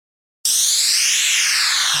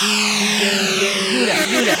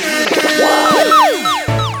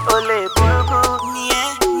Ole buruku,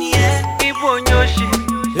 nie, ibonyoshi.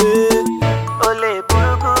 Ole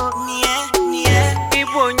buruku, nie,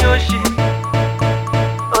 ibonyoshi.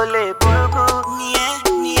 Ole buruku, nie,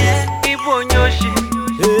 ibonyoshi.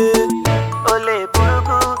 Ole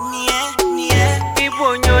buruku, nie,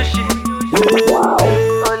 ibonyoshi.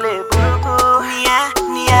 Ole buruku, nie.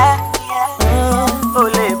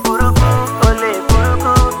 Ole buruku, ole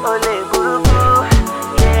buruku,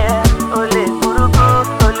 yeah. Ole buruku,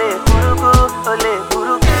 ole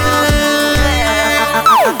buruku.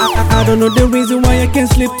 I don't know the reason why I can't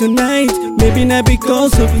sleep tonight. Maybe not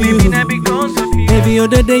because of you. Every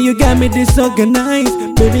other day you got me disorganized.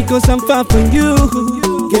 Maybe cause I'm far from you.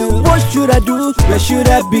 Girl, what should I do? Where should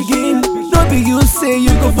I begin? Don't be you say you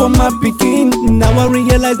go for my picking. Now I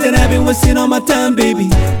realize that I've been wasting all my time, baby,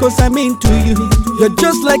 cause I'm into you. You're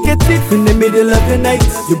just like a thief in the middle of the night.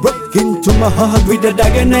 You broke into my heart with a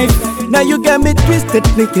dagger knife. Now you got me twisted,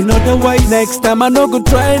 thinking otherwise. Next time I no go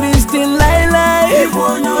try this thing lie.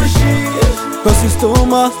 Cause you stole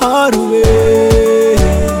my heart away.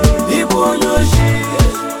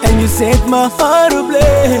 And you set my heart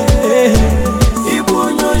ablaze.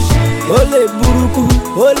 Ole buruku,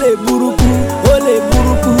 ole buruku, ole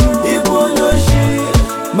buruku.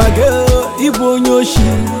 My girl, ibonyoshi.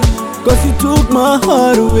 Cause you took my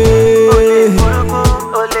heart away. Ole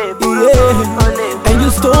buruku, Yeah. And you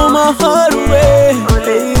stole my heart away.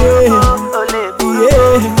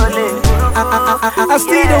 I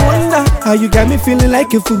still don't wonder how you got me feeling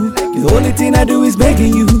like a fool. The only thing I do is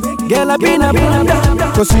begging you. Girl, I been a blunder.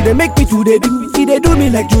 Cause you they make me to they do. See they do me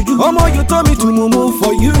like juju. Omo, you told me to move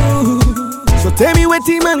for you. So tell me what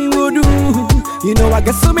team man will do. You know I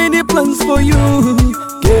got so many plans for you.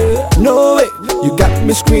 Girl, no way. You got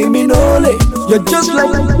me screaming ole. You're just like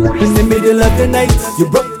in the middle of the night. You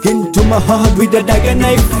broke into my heart with a dagger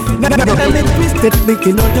knife. Now I'm twisted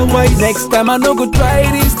thinking otherwise. Next time I no go try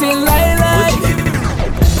this thing lie.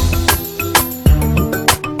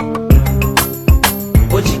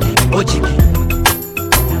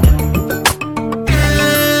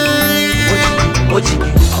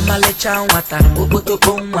 Omalecha wata, oboto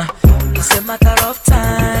bomwa. It's a matter of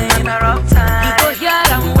time. We go here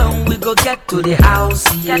and when we go get to the house,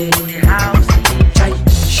 yeah. Chai,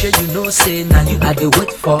 sure you know say now you are the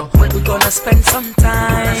wait for. We gonna spend some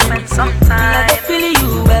time. I dey feel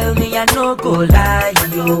you well, me I no go lie,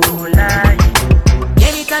 yo.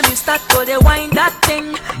 Anytime you start to dey wind that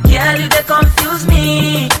thing, girl you dey confuse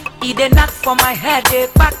me. It dey knock for my head, dey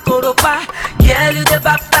back koropa. Girl you dey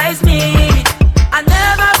baptize me. I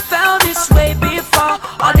never felt this way before.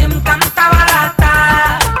 All them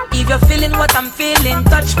cantabarata. If you're feeling what I'm feeling,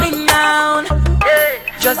 touch me now.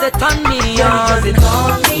 Just they turn me on. Just they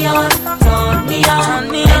turn me on. Turn me on.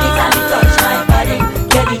 Anytime you touch my body,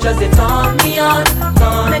 girl, you just they turn me on.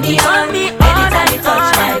 Turn me on. Anytime you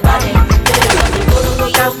touch my body,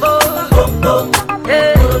 girl, boom boom.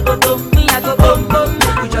 Me I go boom boom.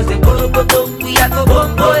 You just they boom boom. We I go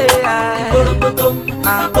boom boom.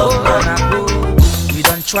 You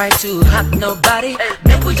don't try to hurt nobody.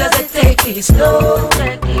 Make we just take it slow.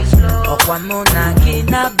 Okwamona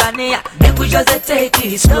kina bania. Make we just take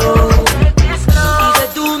it slow. If they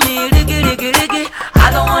do me riggy,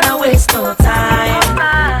 I don't wanna waste no time.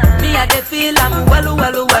 Me I dey feel I'm well. Me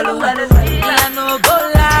I no go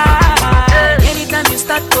lie. Anytime you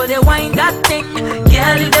start to dey wind that thing,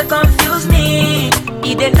 girl you dey confuse me.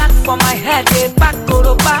 It dey knock for my head, dey back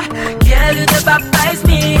koropa. Girl you dey baptize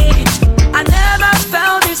me. I never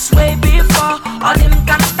felt this way before. All them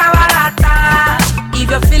cantabarata. If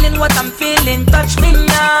you're feeling what I'm feeling, touch me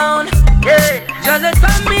now. Just let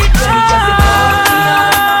turn me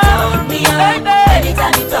on. Baby.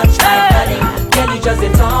 Anytime you touch my body, girl, you just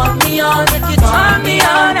turn me on. If you turn me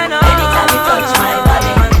on and on. Anytime you touch my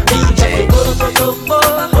body, you just go.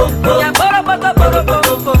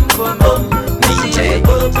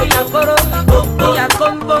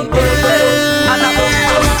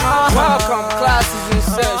 Welcome, class is in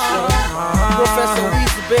session. Professor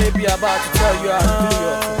Weezy, baby, about to tell you how to do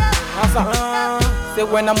your thing. Say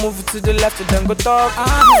when I move to the left, you then go talk.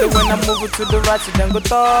 Say when I move to the right, you then go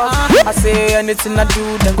talk. I say anything I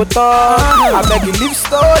do, then go talk. I beg you leave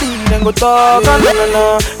story, then go talk. No.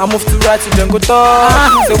 I move to right, you then go talk.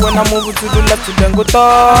 Say when I move to the left, you then go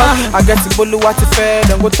talk. I get to bolu what you fair,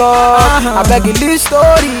 then go talk. I beg you leave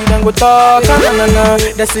story, then go talk. No.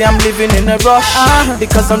 They say I'm living in a rush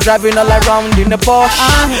because I'm driving all around in a Porsche.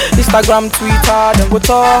 Instagram, Twitter, then go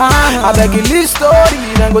talk. I beg you leave story,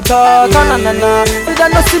 then go talk. No. Say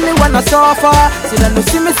that no see me when I suffer. Say that no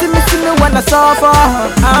see me when I suffer.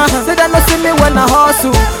 Say that no see me when I hustle.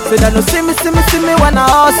 hustle. Say they no see me when I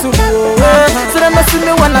hustle. Say they no see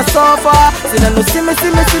me when I suffer. Say they no see me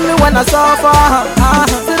when I suffer.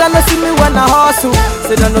 Say they no see me when I hustle.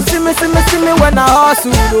 Say they no see me when I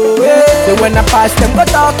hustle. Say when I pass them go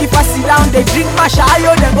talk. If I sit down they drink my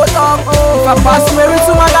shayo then go talk. If I pass Mary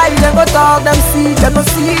to my guy then go talk. Them see they no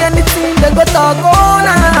see anything then go talk. Oh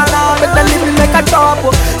na na na. Better live it make a top.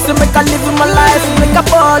 So make I live my life make a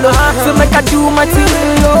follow. So make I do my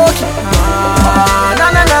thing. Na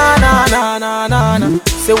na na na na na na na.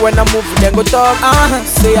 Say when I move then go talk.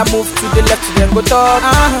 Say I move to the left then go talk.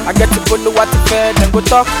 I get to follow what the fair then go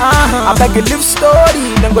talk. I beg you live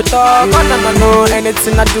story then go talk. No,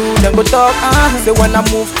 anything I do then go talk. Say when I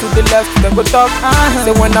move to the left then go talk.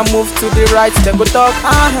 Say when I move to the right then go talk.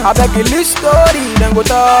 I beg you live story then go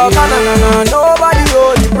talk. Nobody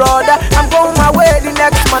hold you brother. I'm going my way the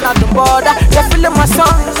next man at the border. They're feeling my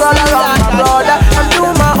songs all around my brother. I'm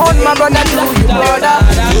doing my own my brother do you brother.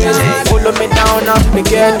 Follow me down up me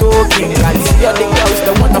get talking. I see all the girls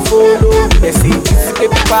that wanna follow. They see this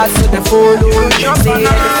baby pass so they follow. Say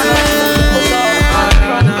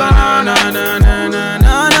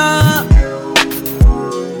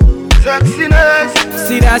sexiness.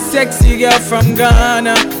 See that sexy girl from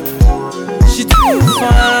Ghana. She too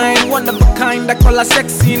fine, one of a kind. I call her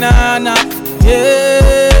sexy nana.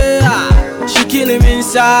 Yeah, she kill him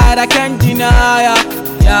inside. I can't deny her.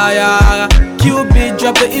 Yeah. Cupid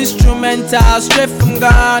drop the instrumental straight from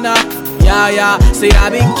Ghana. Yeah. Say I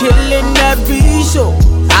been killing every show.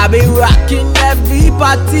 I been rocking every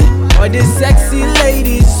party. All the sexy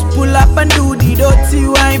ladies pull up and do the dirty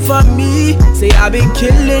wine for me. Say I been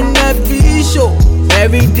killing every show.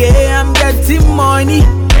 Every day I'm getting money.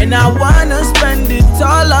 And I wanna spend it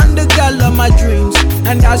all on the girl of my dreams.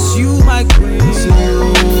 And that's you, my queen.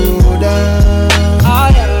 Slow down.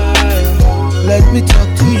 Let me talk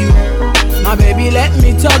to you. My baby, let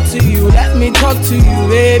me talk to you. Let me talk to you,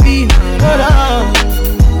 baby.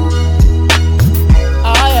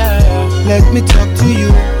 Let me talk to you.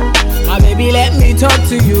 My baby, let me talk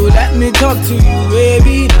to you. Let me talk to you,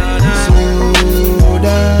 baby. Slow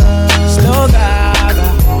down. Slow down.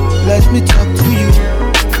 Let me talk to you.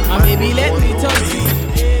 My baby, let me talk to you,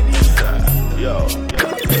 baby. Yo,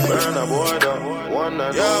 burn a boy down, one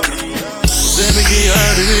and yo. Say me give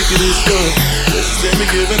her the wickedest stuff. Say me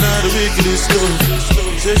giving her the wickedest stuff.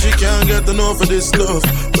 Say she can't get enough of this stuff.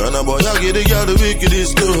 Burn a boy, I get the girl the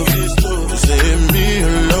wickedest stuff. She say me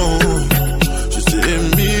alone. She say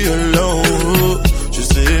me alone. She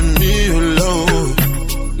say me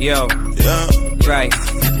alone. Yo, Yeah. right.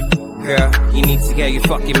 Girl, you need to get your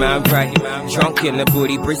fucking mind right. Drunk in the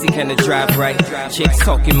booty, breezy can drive right. Chicks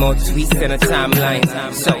talking more tweets than a timeline.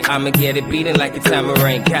 So I'ma get it beating like a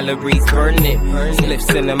tamarind. Calories burning,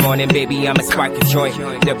 spliffs in the morning, baby, I'ma spark a joint.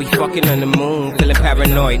 They'll be fucking on the moon, feeling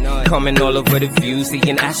paranoid. Coming all over the view,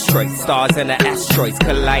 seeing asteroids. Stars and the asteroids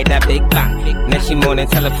collide, that big bang. Next morning,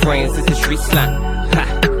 tell her friends it's a street slang.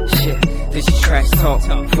 Ha, shit. This is trash talk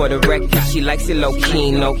for the record. She likes it low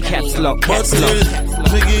key, no caps lock, But caps lock.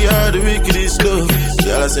 me give her the wickedest stuff.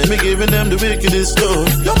 Y'all say me giving them the wickedest stuff.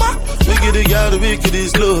 Yo ma, me give the girl the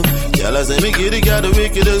wickedest love. Y'all say me give the girl the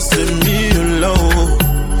wickedest. Say me alone.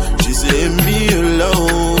 She say me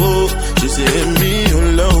alone. She say me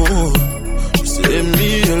alone. She say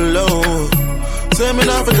me alone. Say me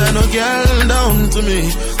not for tie no girl down to me.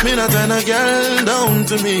 Me not tie no girl down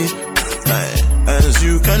to me. Aye. As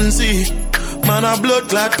you can see, man a blood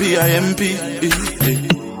clot PIMP.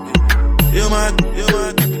 You mad,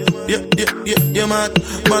 you mad.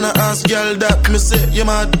 Man a ask girl that me say you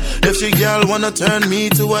mad. If she girl wanna turn me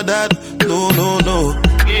to a dad, no.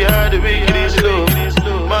 Give her the wickedest love.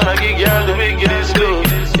 Man a give girl the wickedest love.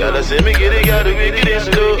 Y'all say me give the girl the wickedest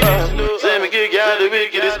love. Say me give girl the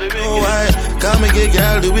wickedest love. Oh why? Come me give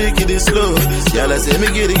girl the wickedest love. Y'all say me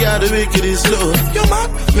give the girl the wickedest love. You mad?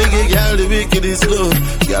 Me give girl the wickedest love.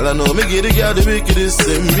 Y'all know me give the girl the wickedest.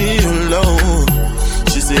 Say me alone.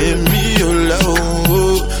 She say me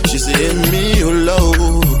alone. She say me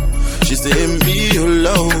alone. She say me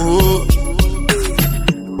alone.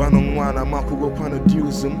 One I'm up go pan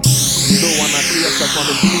abuse him. You don't wanna clear stuff on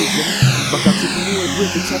abuse him. But I took me and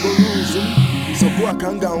break the trouble lose him. So go I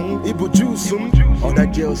can go, Ibu juice him. Other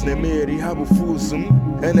girls they marry have a fools him.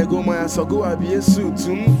 And they go my so go I be a suit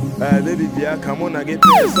him. Baby be I come on I get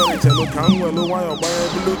paid. Sorry tell no come well no why I buy a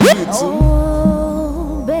blue suit.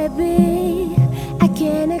 Oh baby, I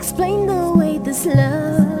can't explain the way this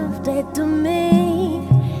love did to me.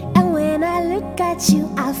 And when I look at you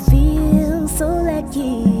I feel so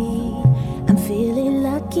lucky. I'm feeling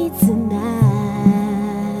lucky tonight.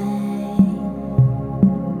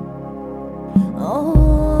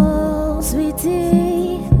 Oh, sweetie.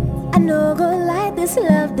 no go like this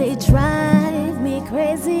love, they drive me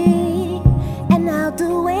crazy. And I'll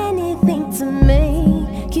do anything to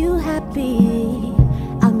make you happy.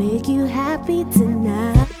 I'll make you happy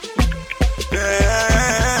tonight.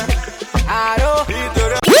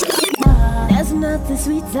 There's nothing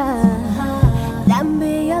sweeter than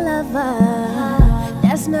be your lover.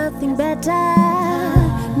 There's nothing better.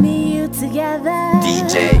 Me, you together.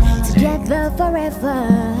 DJ. Together forever.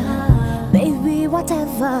 Baby,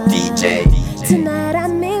 whatever. DJ. Tonight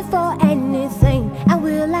I'm in for anything. I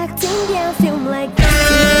will act Indian film like that.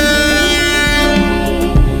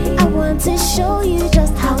 I want to show you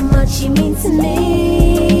just how much you mean to me.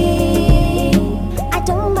 I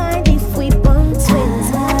don't mind if we born twins.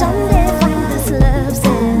 I don't dare find this love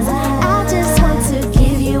sense. I just want to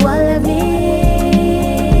give you all of me.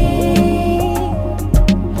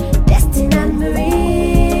 Destined and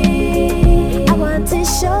Marie. I want to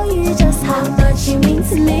show you just how much you mean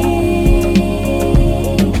to me.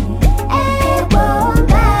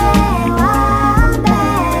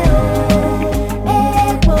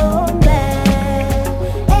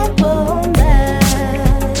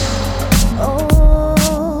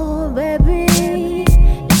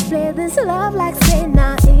 Love like say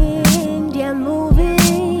na Indian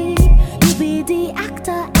movie. You be the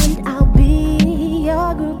actor and I'll be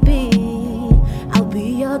your groupie. I'll be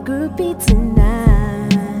your groupie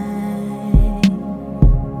tonight.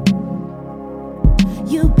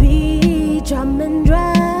 You be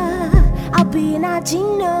Dramendra, I'll be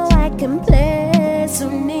Najino. I can play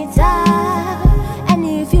Sunita. And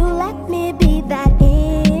if you let me be that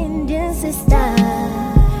Indian sister,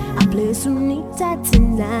 I'll play Sunita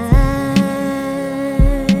tonight.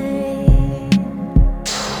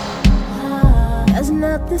 There's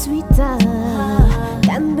nothing sweeter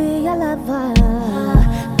than be your lover.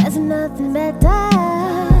 There's nothing better.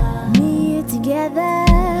 Me, you together,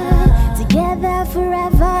 together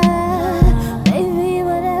forever. Baby,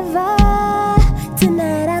 whatever.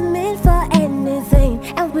 Tonight I'm in for anything,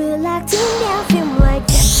 and we'll act in their film like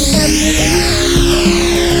that.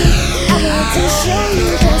 I want to show you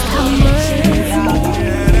just how much.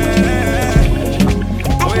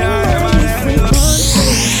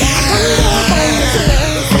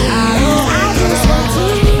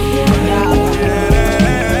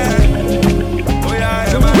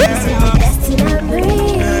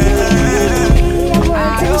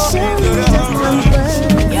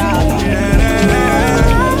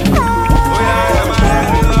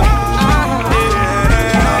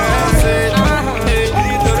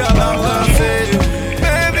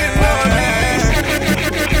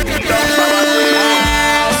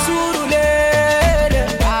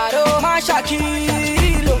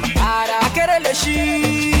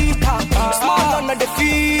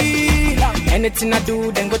 Anything I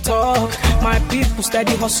do, then go talk. My people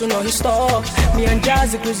steady hustle, no his talk. Me and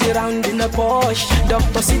Jazzy cruise around in a Porsche.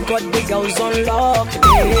 Doctor see got the girls on lock.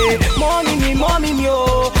 Hey, mommy me,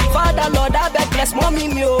 oh. Father Lord, I beg bless mommy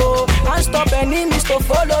me, oh. And stop enemies to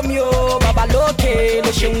follow me, oh. Baba loke,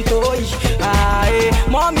 lo shuntoy. Hey,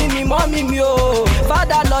 mommy me, oh.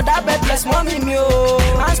 Father Lord, I beg bless mommy me, oh.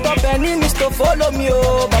 And stop enemies to follow me,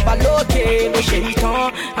 oh. Baba loke, lo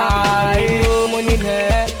shuntoy. Hey, oh, money me.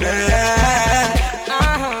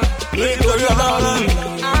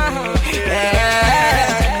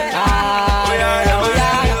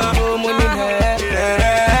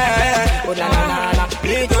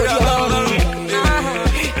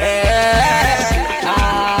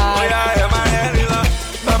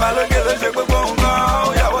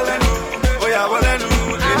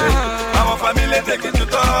 Take it to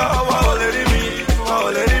the wall, let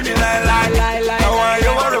me, lie. I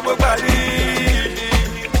want you to work by me.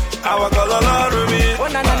 I want all along with me.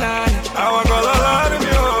 I want all along with me.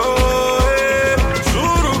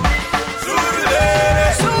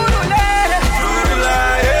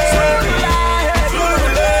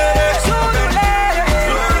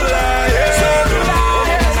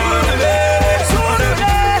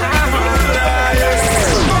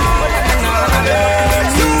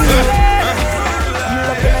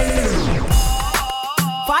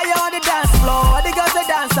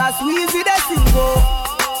 Squeezy the single.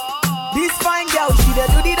 This fine girl, she dey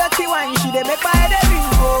do the dirty wine, she dey make my head a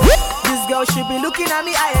bingo. This girl, she be looking at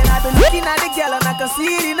me eye, and I be looking at the girl, and I can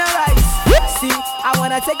see it in her eyes. See, I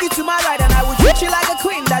wanna take you to my ride, and I will treat you like a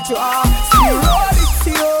queen that you are.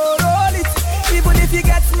 See, roll it, even if you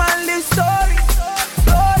get manly story.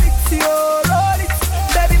 Roll it,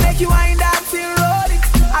 baby, make you wind up and roll it.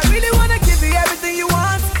 I really wanna give you everything you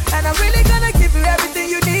want, and I'm really gonna give you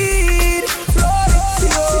everything you need.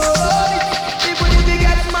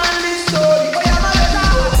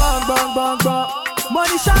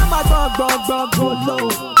 Money shama bang bang bang go low.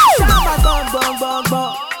 Shama bang bang bang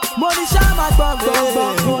bang. Money shama bang bang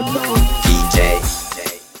bang go low. DJ.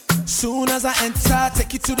 Soon as I enter,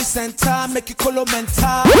 take you to the center, make you colo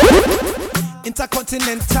mental.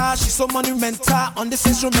 Intercontinental, she's so monumental on this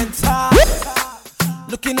instrumental.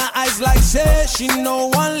 Looking at eyes like say she no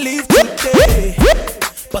one leave today.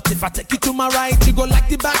 But if I take you to my right, you go like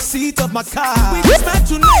the back seat of my car. We just met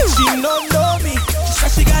tonight, she don't know me. She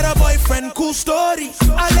said she got a boyfriend, cool story.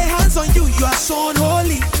 I lay hands on you, you are so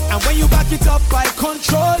unholy. And when you back it up, I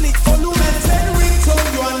control it. Olu maintain ringtone,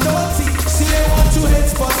 you are naughty. See they want to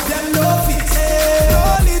hate, but them love it. Hey,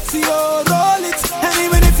 roll it, yo, roll it. And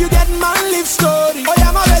even if you get man, live story. Oh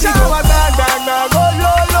yeah, my baby, go bang bang bang, go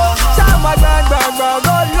low low. Shama bang bang bang,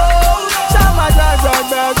 go low. Shama bang bang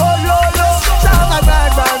bang, go low low. Shama bang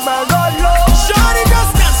bang bang, go low. Shorty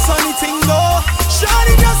just dance on the thing, go.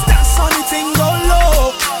 Shorty just dance on the thing, go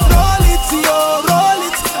low. Roll it, yo, roll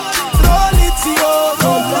it. Roll it, yo,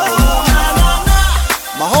 roll it.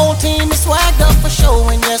 My whole team is swagged up for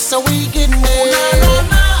showing, yes, so we getting it.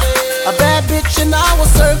 A bad bitch in our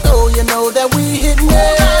circle, you know that we hitting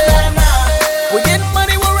it. We getting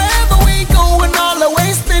money wherever we go and all the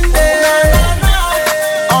way spending.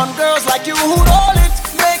 On girls like you who roll it,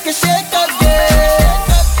 make it shake again.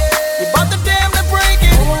 You bought the damn to break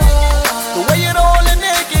it. The way you roll it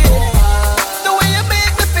naked. The way you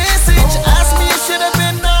make me face it. You asked me, you should have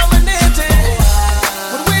been nominated.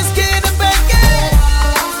 With whiskey and bacon,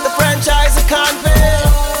 the franchise a convent.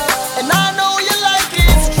 And I know you like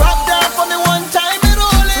it. Drop down for me one time and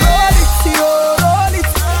roll it. Roll it, yo, roll it.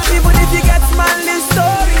 Even if you get manly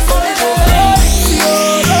stories. Roll it, yo,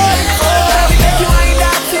 roll it. If you ain't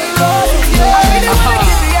that thing, roll it. I really wanna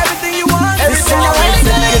give you everything you want. Everything you want.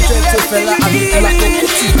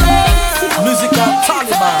 Musical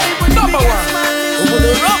Taliban, number one. Over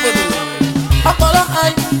the rubber. Apollo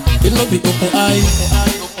eye, it no be open eye.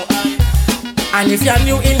 And if you're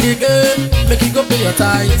new in the game, make you go pay your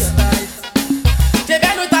tithes.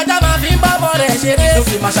 Jẹ́bẹ́nu tajà máa fi ń bá ọmọ rẹ̀ ṣeré. Ló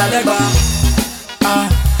fi máa ṣàlẹ́gbà.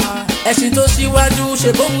 Ẹṣin tó ṣíwájú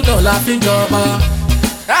ṣe bóun náà la fi ń jọba.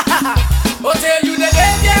 O tell you the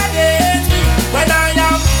day they hate me when I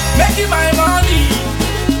am making my money.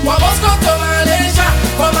 Wọ́n must go to Malaysia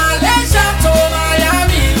to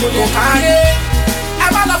Miami. Kò káyé. Ẹ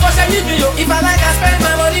má lọ fọṣẹ yí mi o. If I like I spend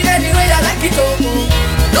my money anyway I like it o.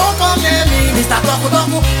 Don't come near me, Mr. Toku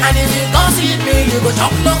Toku. And if you don't see me, you go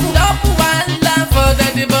chop Toku. Toku one love for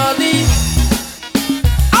the body.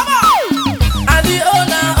 And the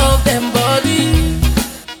owner of them body.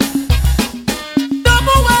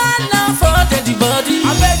 Double one love for the body.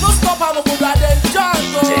 I beg no stop, I'm a good at them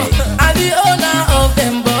jungle. And the owner of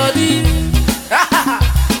them body.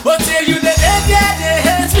 But tell you the day they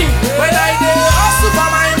hate me when I do hustle for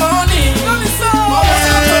my money.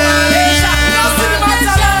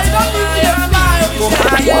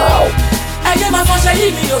 I get my function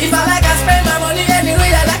in me. If I like I spend my money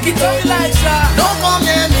anyway I like it. Don't come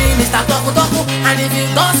near me, Mr. Toku Toku. And if you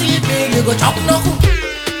don't see me, you go chop Noku.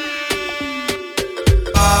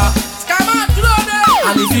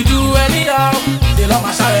 And if you do anyhow, they love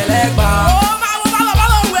my share leg bar.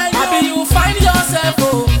 Happy you find yourself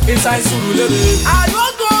inside Surulere.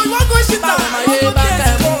 You won't go shit down my head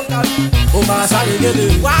back. Oh my sorry get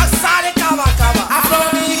it. What's sorry kama kama.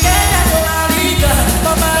 Afromix to Ariga.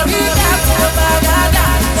 From Ariga to Bagada.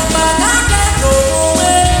 From Bagada to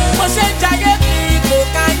Moshe Jage to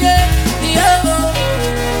Kanye.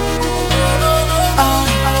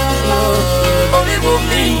 Only for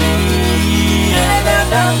me.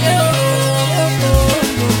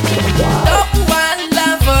 Double one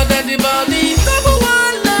love for the body. Double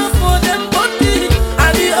one love for them body.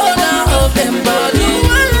 And the owner of them body.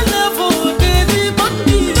 One love for the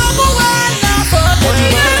body. Double one love for the body.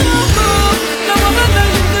 Double one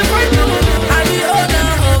love for the body. And the owner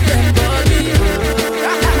of them body.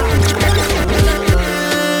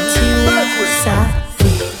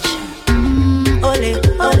 Savage. Ole,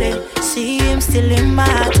 ole. See him still in my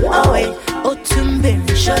heart. Oh wait.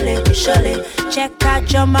 Surely, check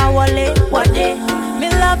out your my wallet. What day? Me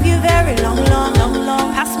love you very long.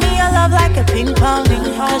 Pass me your love like a ping pong.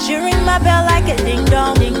 Cause you ring my bell like a ding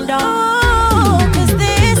dong. Oh, cause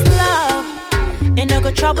this love ain't no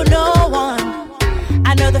good trouble no one.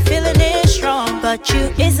 I know the feeling is strong, but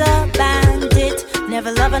you is a bandit.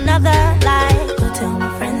 Never love another like. Go tell my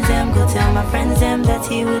friends them that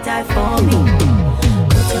he would die for me.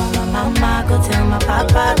 Go tell my mama, go tell my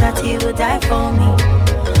papa that he would die for me.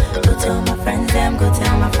 Go tell my friends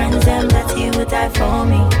them that he would die for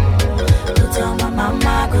me. Go tell my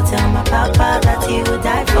mama, go tell my papa that he would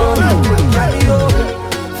die for me.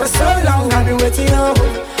 For so long I've been waiting on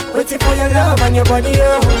your love and your body,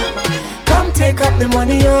 oh. Come take up the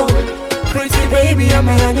money, oh. Pretty baby, I'm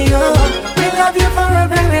a honey, oh. We love you for a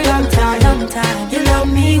very long time, long time. You love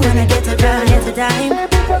me when I get a dime, get a dime.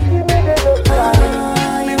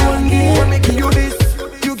 You won't give. When me give you this,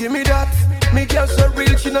 you give me that. Me girl so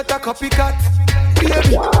real, she not a copycat.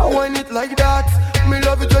 Baby, wine it like that. Me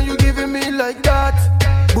love it when you giving me like that.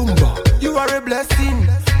 Boomba, you are a blessing.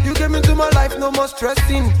 You came into my life, no more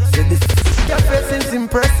stressing. Say this, your face seems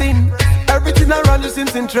impressing. Everything around you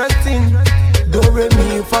seems interesting. Do re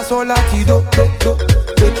mi fa sol la ti do do do.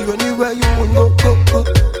 Take you anywhere you want go go.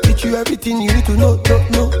 Teach you everything you need to know.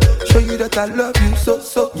 Show you that I love you so.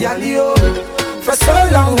 Yali oh. For so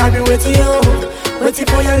long I've been waiting, oh. Waiting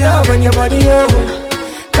for your love and your body, oh.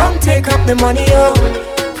 Come take up the money, oh.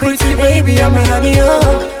 Pretty baby, I'm a honey,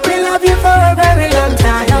 oh. We love you for a very long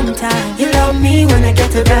time, long time. You love me when I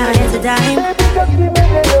get a dime, get a dime.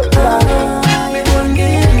 Me won't give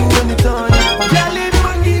you anytime. Girl, it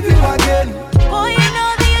won't give you again. Boy, you know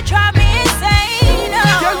that you drive me insane.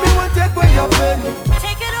 Tell me what take away your pain.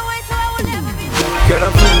 Take it away so I will never be. Girl,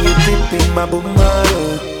 I'm feeling you tipping my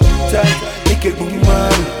bumaro. Tight, make it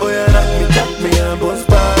bumaro. Oh yeah, knock me, tap me, and boss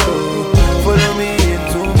paro. Follow me in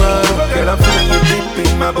tomorrow. Girl, I'm feeling you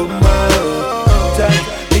tipping my bumaro. Tight,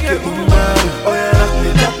 make it bumaro. Oh yeah, knock me,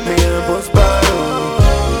 tap me, and boss paro.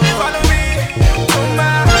 Follow me,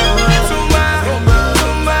 tomorrow.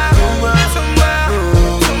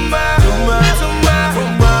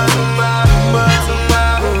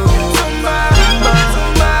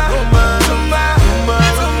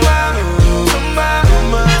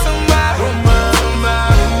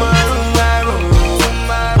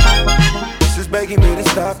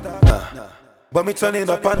 But me turning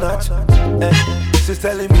up a notch. She's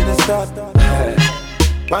telling me to stop.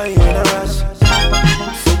 Why you in a rush?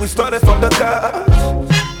 So we started from the couch,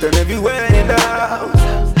 then everywhere in the house.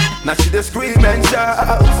 Now she just scream and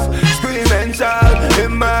shout,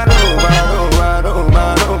 in my room, my room, my room,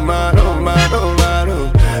 my room, my room, my room, my room.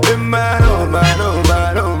 In my room, my room,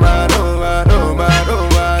 my room, my room, my room, my room,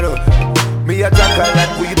 my room. Me a jacker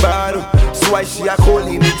like we battle. So why she a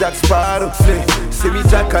calling me Jack Sparrow? Say me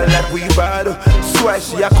jacker like we battle. So why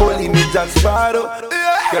she a calling me Jack Sparrow?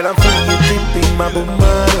 Girl, I'm feeling you tipping my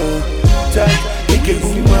bumaro. Tight, make it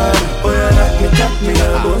bumaro. Oh yeah, knock me, tap me,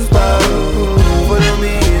 and boss paro. Follow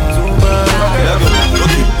me in tomorrow. Girl, I'm feeling you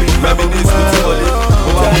tipping my bumaro.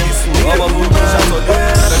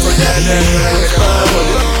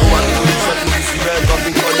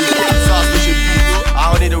 I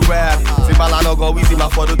don't need a rap. See my line, I'll go easy, my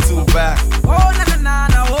photo too back. Oh na na na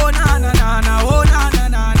na, oh na na na na, oh na na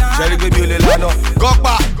na na. Jerry baby, you line up. Go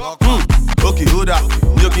back. Okay, Luda.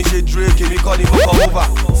 You can say Drake, can we call him come over?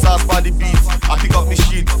 Sounds by the beats. I pick up my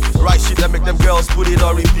shit. Right shit that make them girls put it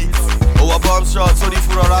on repeat. Oh, a bomb shot, so the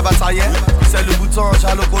food on a bataille. C'est le bouton,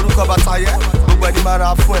 j'ai le corps comme bataille. But when the man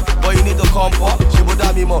a fouet, boy you need to come up. She would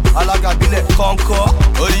have me more, I like a billet, concord.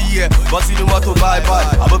 Oh yeah, but see the motto bye.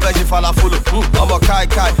 I'm a veggie fan, I follow. I'm a kai,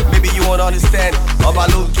 maybe you won't understand. I'm a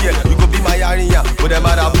look here, you could be my area, but them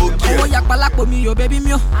man a book here. Oh yak palak for me, yo baby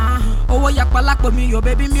mio. Oh yak palak for me, yo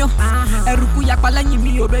baby mio. Eruku yak palak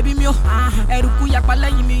me, yo baby mio. Eruku yak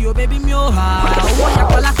palak me, yo baby mio. Oh yak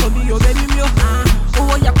palak for me, yo baby mio.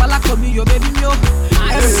 Oh yak palak for me, yo baby mio.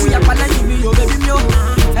 Eruku yak palak me, yo baby mio.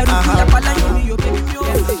 Eruku yak palak me, yo baby mio.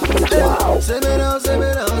 Say me now, say me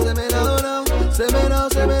now, say me now, now. Say me now,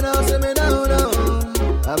 say me now, say me now, now.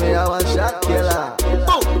 I mean, I want shot killer.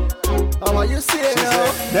 How are you saying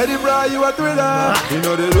now? Daddy bra, you a thriller. You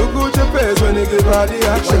know they look good your face when they give her the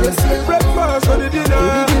action. Breakfast for the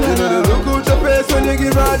dinner. You know they look good your face when they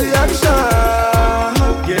give her the action.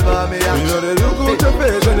 Give her me action. You know they look good your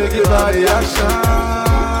face when they give her the action.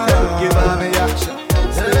 Give her me action.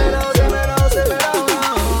 Say me now, say me now, say me now,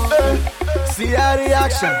 now. See her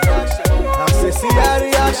reaction. I say see her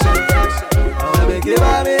reaction. I wanna give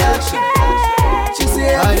her me action. She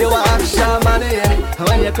say, are you action man, yeah?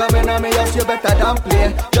 When you coming on me house, you better than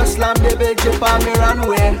play. Just slam the big chip on me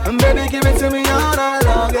runway. And baby, give it to me all night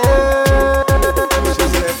long, yeah. She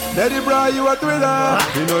said, Daddy bra, you a thriller.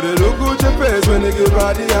 You know they look good your face when they give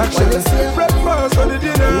her the action. Breakfast for the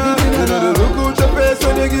dinner. You know they look good your face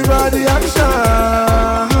when they give her the action.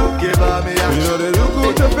 Give her me action. You know they look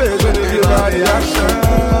good your face when they give her the action.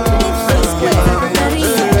 Give her me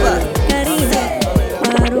action.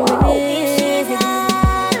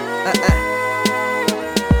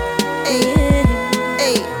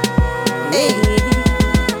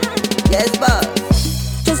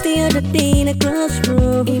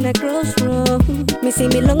 In a crossroad, me see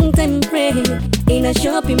me long time pray in a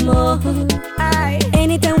shopping mall.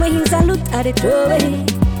 Anytime when he salute, I throw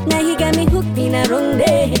it. Now he got me hooked in a wrong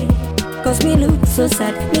day. cause me look so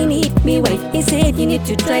sad. Me need me wife. He said you need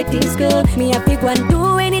to try this girl. Me a big one,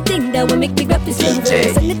 do anything that will make me grab this love. So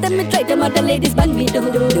anytime me try, them other ladies bang me though.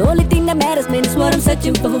 The only thing that matters, man, is what I'm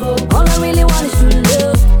searching for. All I really want is true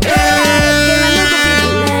love. Can I look up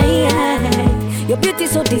in your beauty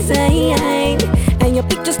so designed, and your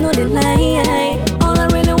pictures no lie. All I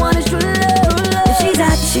really want is true love. She's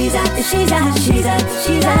hot, she's hot, she's hot, she's hot,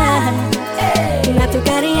 she's hot. Not to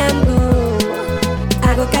carry and go,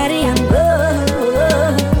 I go carry and go.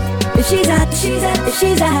 She's hot, she's hot,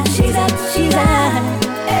 she's hot, she's hot, she's hot.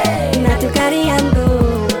 Not to carry and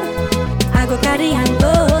go, I go carry and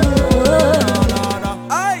go.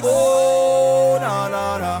 Oh, na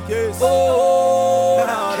na na, kiss. Oh,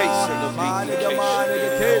 na na na,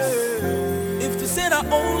 kiss. If to say that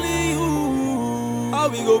only you, how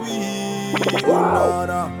we go be?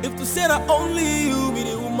 If to say that only you be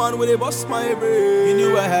the woman where they bust my brain. You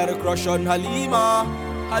knew I had a crush on Halima,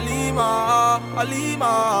 Halima,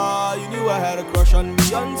 Halima. You knew I had a crush on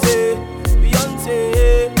Beyonce,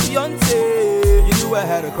 Beyonce, Beyonce. You knew I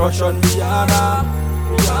had a crush on Rihanna,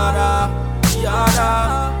 Rihanna,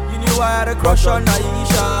 Rihanna. You knew I had a crush on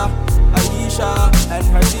Aisha, Aisha, and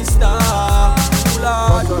her sister.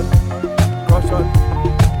 Crush on, crush on,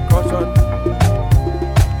 crush on,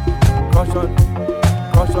 crush on,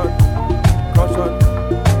 crush on, crush on.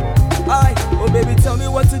 Aye, oh baby, tell me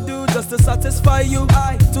what to do just to satisfy you.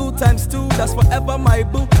 Aye, 2 times 2, that's forever my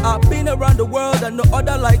boo. I've been around the world and no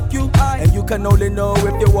other like you. Aye, and you can only know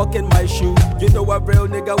if you walk in my shoe. You know a real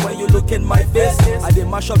nigga when you look in my face. I dey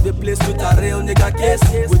mash up the place with a real nigga case.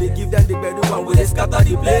 We dey give them the bedroom and we dey scatter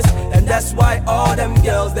the place. And that's why all them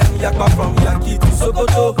girls, them yakpa from Yankee to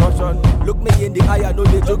Sokoto. Look me in the eye, I know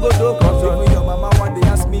they jogodo. Even your mama one day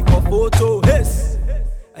ask me for photo. Yes.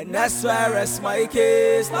 And that's why I rest my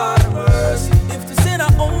case, Lord of mercy. If to say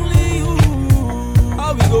that only you,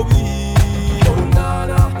 how we go be? Oh, nah,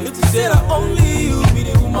 nah. If to say that only you be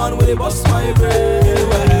the woman where they bust my brain. You knew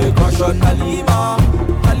I had a crush on Halima,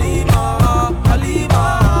 Halima, Halima.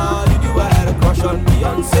 You knew I had a crush on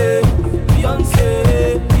Beyonce,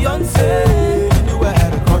 Beyonce, Beyonce. You knew I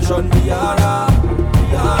had a crush on Rihanna,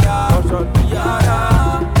 Rihanna, Rihanna.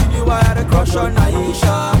 You knew I had a crush on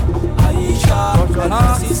Aisha, Aisha, and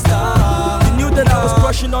her sister. You knew that I was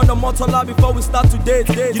crushing on the Motola before we start to date.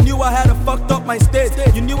 You knew I had a fucked up my state.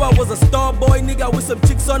 You knew I was a star boy nigga with some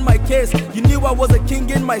chicks on my case. You knew I was a king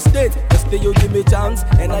in my state. But still you give me chance,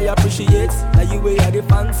 and I appreciate. Now you way I the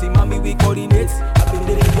fancy, mommy we coordinate. I've been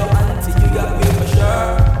dating your auntie, you got me for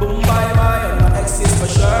sure. Boom bye bye, and my ex is for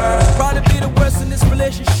sure. Probably be the worst in this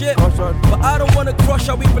relationship, but I don't wanna crush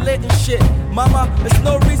how we relating shit. Mama, there's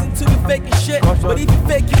no reason to be faking shit, but if you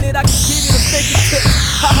faking it, I can give you the faking tip.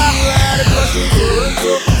 Haha, you had a crush in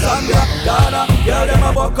Toronto, Zambia, Ghana. Girl, them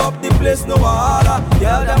a buck up the place, no wahala.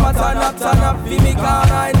 Girl, them a turn up, feel me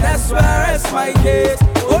Ghana, and that's where I rest my case.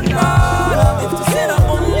 Oh nah, if to say that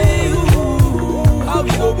only you, how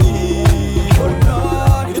we go be? Oh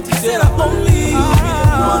nah, if to say that only you, be the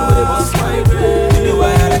woman where they bust my brain. You knew I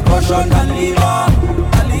had a crush on Halima,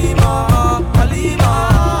 Halima, Halima.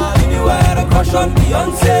 You knew I had a crush on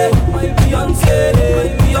Beyonce, my Beyonce, my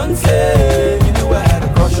Beyonce. You knew I had a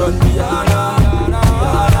crush on Rihanna,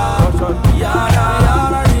 Rihanna, Rihanna.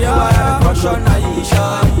 You knew I had a crush on Aisha,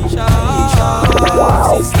 Aisha,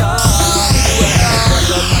 sister. You knew I had a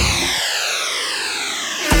crush on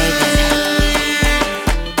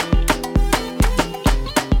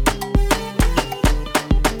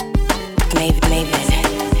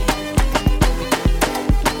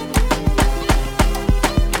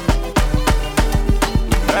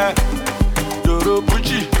Doro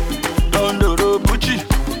Bucci, Don Doro Bucci,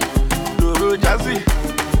 Doro Jazzy,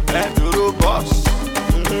 Doro Boss,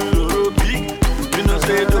 Doro Big, you know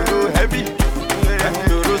say Doro Heavy,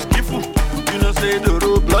 Doro Skiffle, you know say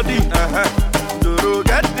Doro Bloody, Doro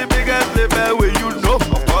get the biggest level where you know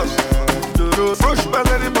of us, Doro push pass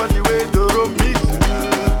anybody way Doro meet,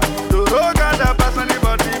 Doro got that pass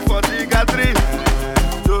anybody for the gathering,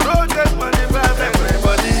 Doro just money pass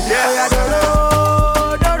everybody, yeah.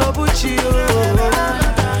 Doro Bucci,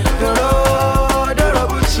 Doro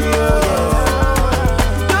Bucci,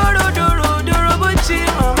 Doro Bucci,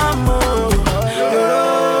 mama,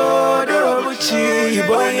 Doro Bucci,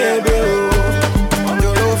 boy, yeah,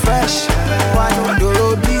 Doro fresh, Doro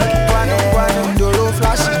big, Doro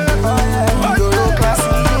flashy, Doro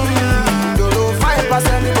classy, Doro fine pass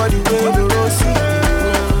anybody way, Doro see,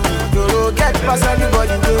 Doro get pass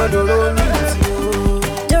anybody way, Doro meet.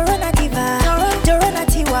 Doro nativa, Doro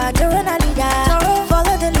natiwa, Doro na leader.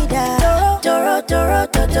 Follow the leader. Doro, Doro,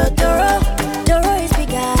 Doro, Doro. Doro is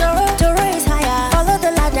bigger. Doro is higher. Follow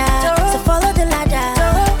the ladder. So follow the ladder.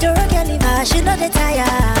 Doro get liver.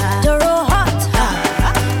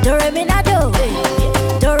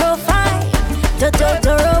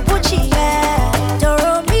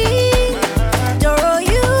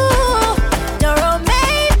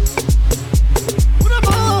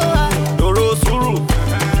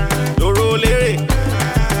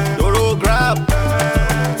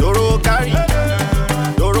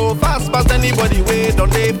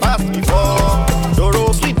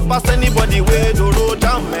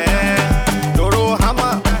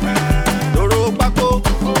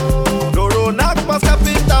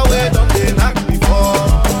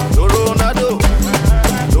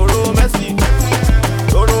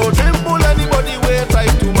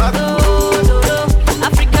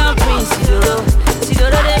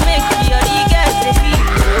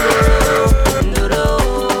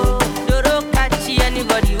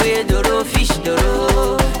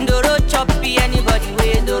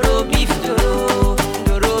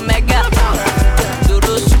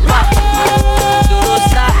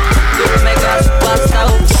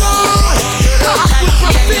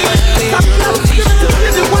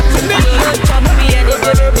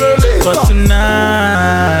 But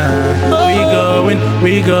tonight,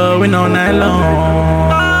 we going all night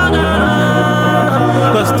long.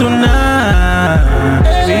 Cause tonight,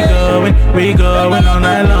 we going all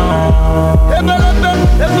night long.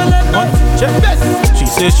 She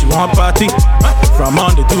says she want party from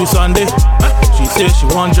Monday to Sunday. She says she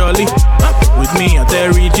want jolly with me at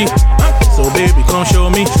Terry G. So baby, come show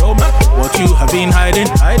me what you have been hiding.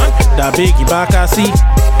 That biggie back I see,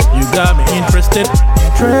 you got me interested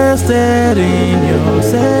in your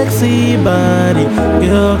sexy body.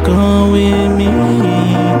 Girl, come with me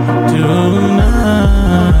tonight.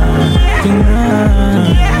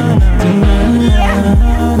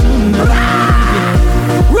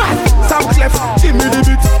 Right, sound clef, give me the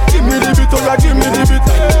beat, oh yeah, give me the beat.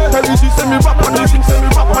 Tell me she send me rap on the sing, send me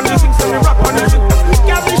rap on the sing, send me rap on the sing.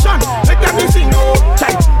 Can't be shun, make me sing, oh,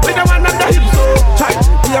 chai. We don't want the hips, oh, chai.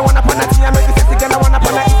 Me I wanna pan a thing, I make it sexy, girl, I wanna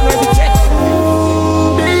pan a hip, make it yes.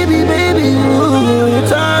 Baby, ooh, you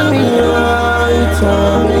turn me on, you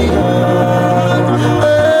turn me on.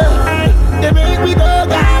 They make me go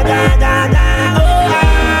gaga, gaga,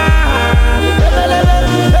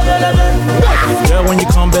 Girl, when you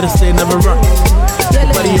come, better stay, never run.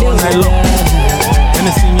 Buddy, all night long. And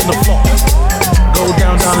it's in the fall. Go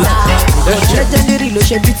down, left. Legendary,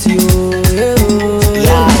 shape it you.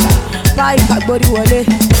 Buy back body wallet.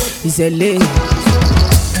 It's a lay.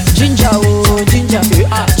 Ginger, oh, ginger.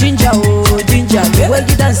 Ginger, oh, ginger. The way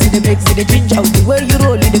you dance, it makes it the ginger. The way you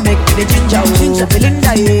roll, it makes it the ginger.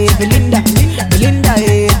 Belinda, Belinda. Belinda,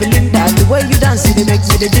 Belinda. The way you dance, it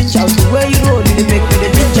makes it the ginger. The way you roll, it makes it the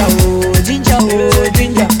ginger. Ginger, oh,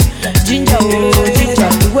 ginger. Ginger, oh, ginger.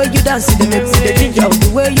 The way you dance, it makes it the ginger.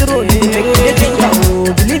 The way you roll, it makes it the ginger.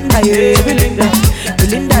 Belinda, Belinda.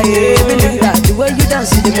 Belinda, Belinda. The way you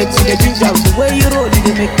dance, it makes it the ginger. The way you roll, it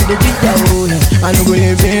makes it the ginger. I know when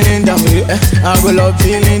you're feeling down, I go love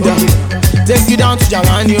feeling down. Take you down to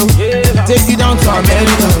Japan, take you down to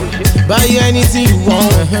America. Buy you anything you want,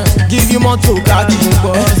 give you more to catch.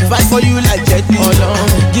 Fight for you like Jet Li,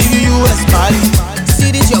 give you US Bali. See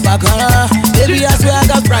this your back, baby I swear I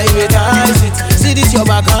got privatize it. See this your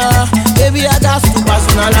back, baby I got to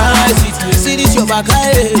personalize it. See this your back,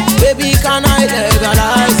 baby can I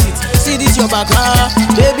legalize it. See this your back,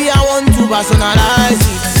 baby I want to personalize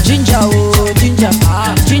it. Ginger, oh, ginger.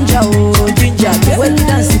 Ginger, oh, ginger. The way you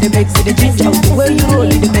dance, it makes it the ginger. The way you roll,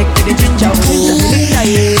 it makes it the ginger. Belinda,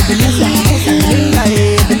 Belinda. Belinda,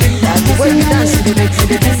 Belinda. The way you dance, it makes it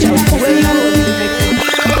the ginger. The way you roll, it makes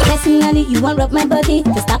it. Personally, you won't rock my body.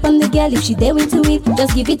 Just stop on the girl if she there into it.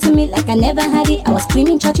 Just give it to me like I never had it. I was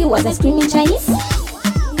screaming churchy, was I screaming Chinese?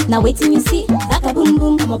 Now wait till you see, like a boom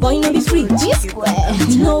boom. I'm a boy, no be free. G-square.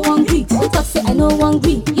 No one greet. Who talk say I know one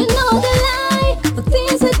greet. You know the lie, the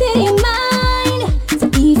things that they in mind. So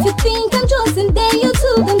if you think I'm Johnson, then you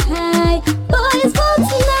too can hide. Boys for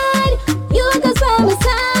tonight, you guys by my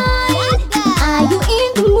side. Are you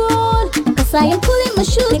in the mood? Cause I am pulling my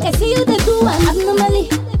shoe. Like I see you they do abnormally.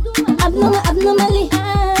 Abnormally.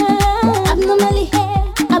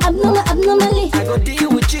 I go deal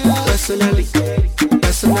with you personally.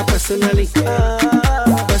 Personally.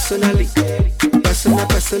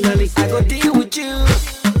 I go deal with you.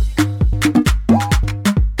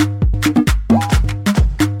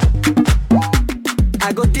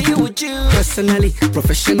 I go deal with you personally,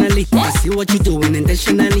 professionally. I see what you're doing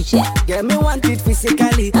intentionally. Get me wanted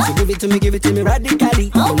physically, so give it to me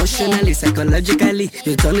radically, emotionally, psychologically.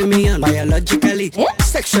 You're turning me on biologically,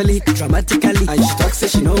 sexually, dramatically. And she talks,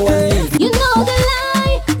 says she know what I mean. You know the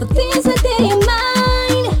lie, the things that they in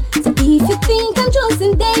mind. So if you think I'm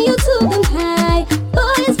Johnson, then you too can hide.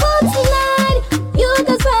 Boys for tonight, you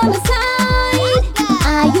guys by my side.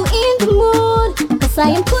 Are you in the mood? Cause I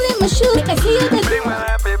am pulling my shoe. I see you there. Bring my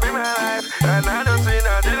life, and I don't see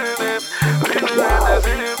nothing in it. Bring my life, I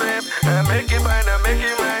see you, babe. And make it mine, and make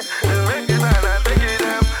it mine. And make it mine, and break it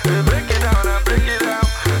down. And break it down, and break it down.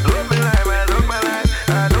 Love my life, I love my life.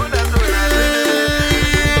 I know that's what I do.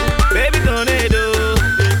 Baby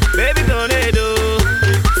tornado.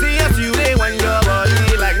 See us you day when your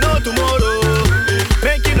body like no tomorrow.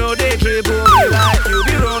 Make you know they dribble me like you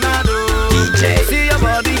be Ronaldo. DJ. See your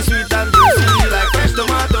body sweet and juicy like fresh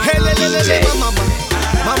tomato. Hey,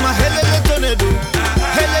 mama, hey, tornado.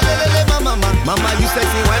 Hey, mama, you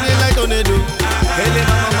sexy when you like tornado. Hey,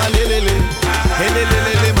 mama, hey,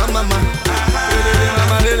 mama,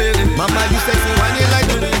 mama, you sexy when you like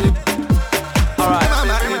tornado. Alright,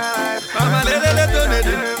 mama,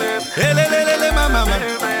 tornado. Hey,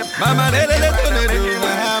 mama, tornado.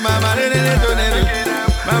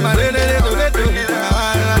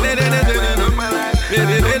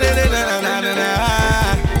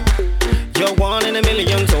 You're one in a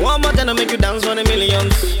million, so one more time. then I make you dance for the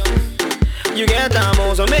millions. You get time,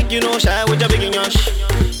 so make you no shy with your big yosh.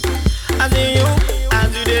 I see you, as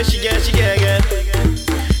you do, she get.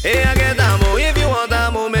 Hey, I get time, if you want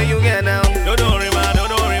time, make you get down. Don't worry, ma, don't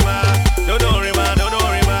worry, ma. Don't worry, ma, don't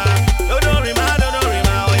worry, ma. Don't worry, ma, don't worry,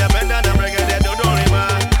 ma. Oh, you better than break it, don't worry, ma.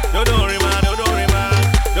 Don't worry, ma, don't worry, ma.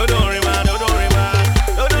 Don't worry, ma, don't worry, ma.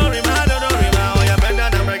 Don't worry, ma, don't worry, ma. Oh, you better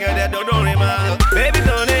than break it, don't worry, ma. Baby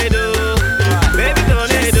tornado, baby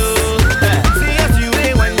tornado. See as you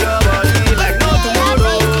lay when your body like no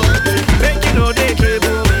tomorrow. Make you know they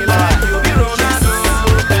dribble me like you be Ronaldo.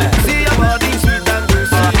 See your body sweet and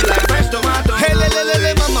juicy like fresh tomato. Hey, le,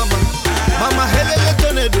 mama, mama, hey, le,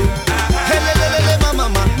 tornado. Hey, le,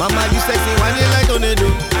 mama, mama, you sexy when you like tornado.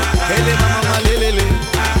 Hey, mama, le,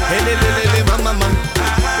 hey, le, mama, mama,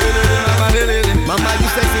 mama, you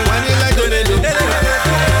sexy when you like tornado.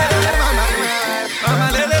 Mama,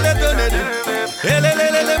 le, tornado. Hey, le,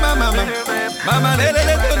 mama, mama, le,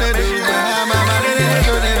 tornado. Mama, le,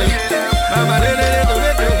 tornado. Mama, le,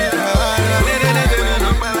 tornado.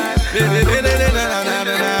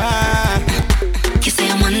 You say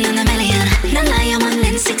I'm one in a million, not lie, I'm 1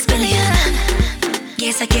 in 6 billion.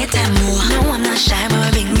 Yes, I get that more. No, I'm not shy, but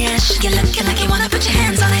a big nyash. You're looking like you wanna put your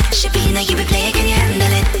hands on it. Shabina, you be playing, can you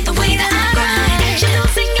handle it? The way that I grind, she don't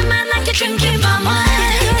sing your man like you're drinking palm wine.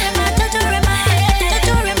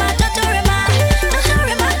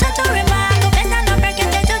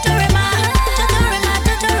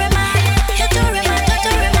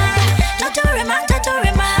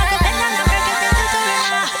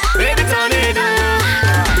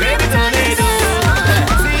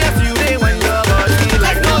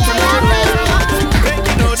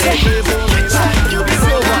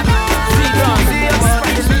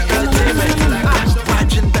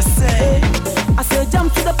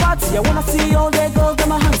 I wanna see all the girls in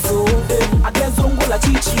my hands, so I get zongo la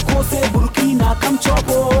chichi, go say Burkina, come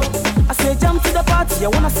chopo. I say jump to the party, I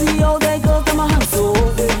wanna see all the girls in my hands, so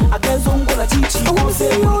I get zongo la chichi, go say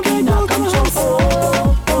Burkina, come chopo.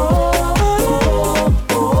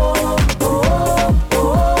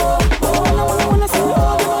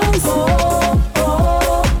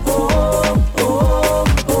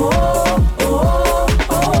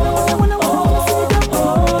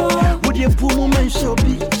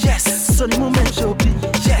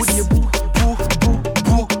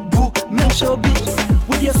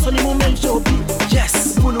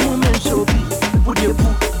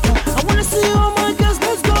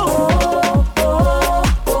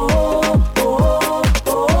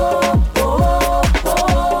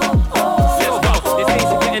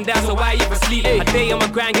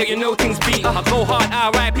 I go hard,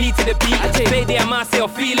 R.I.P. to the beat. I take Bay there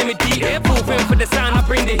myself, feeling me deep. Moving for the sound, I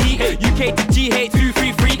bring the heat. UK to GH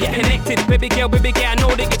 233, get connected. Baby girl, I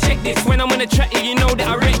know they can check this. When I'm on the track, you know that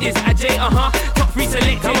I rate this. AJ, top 3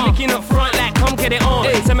 selected. Looking up front like, come get it on.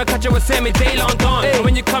 Tell me catch you with semi day long gone.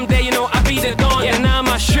 When you come there, you know I be the dawn. Yeah, now I'm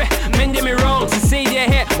a shred, mending me wrong. So say their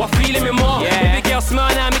head while feeling me more. Baby girl,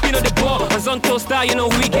 smile now, making up the ball. Horizontal style, you know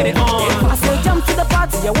we get it on. I say jump to the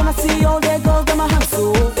party, I wanna see all the girls in my hands,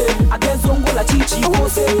 so I get zongo la chichi, go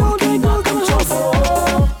say all the girls come chopo.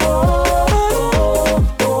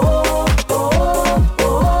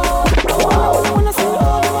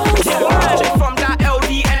 From that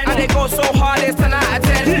LDN, and they go so hard, it's 10 out of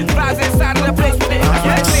 10. Vibes inside of the place with it.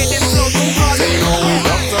 Yeah, play this flow so hard. Say no, we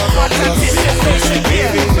doctor, women concentration,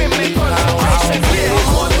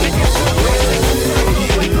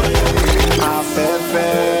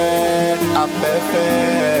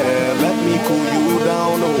 let me cool you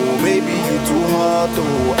down, oh, baby, you too hot,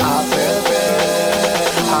 oh, let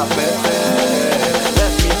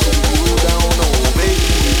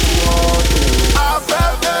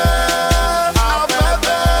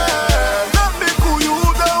me cool you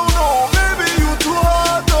down, oh, baby, you too hot, let me cool you down, oh, baby, you too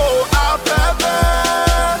hot, oh,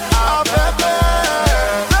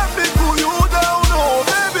 let me cool you down, oh,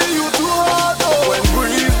 baby, you too hot, oh, when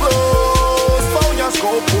breeze blows, found your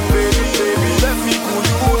scope, baby, let me cool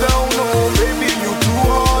you down, oh, baby, you too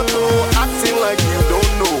hot, oh, acting like you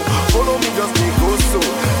don't know, follow me, just be go so,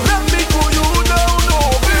 let me cool you down,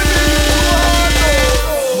 oh, baby,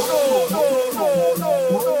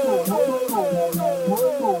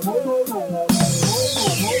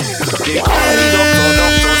 they call me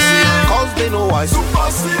doctor, see, cause they know I super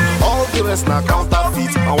sick, all the rest now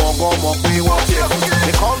counterfeit, I won't go more pay what you.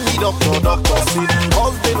 They call me doctor, see,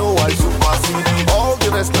 cause they know I super sick, all the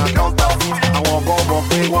rest now counterfeit, I won't go more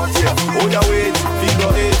pay what you. Oh yeah, wait,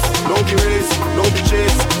 figure 8, no be race, no be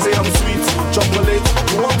chase, say I'm sweet, chocolate,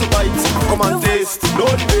 you want to bite, come and taste, no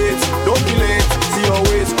debate, don't be late, see your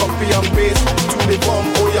ways, copy and paste, to the form,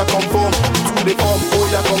 oh yeah, conform, to the form, oh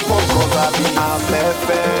yeah, conform.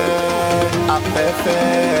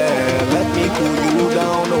 Affair, let me cool you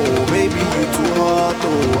down, oh baby you too hot,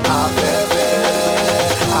 oh Affair,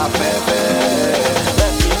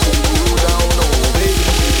 let me cool you down, oh baby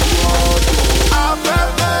you too hot, oh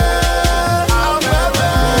Affair,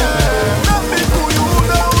 let me cool you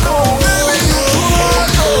down, oh baby you too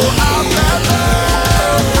hot, oh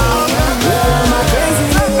Affair, my crazy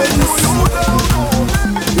ladies,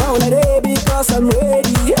 now that day because I'm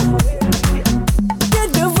ready. Get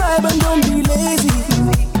the vibe and don't be lazy.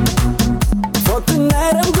 For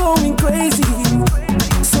tonight I'm going crazy,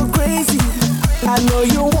 so crazy. I know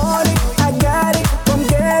you want it, I got it, come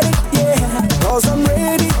get it, yeah. Cause I'm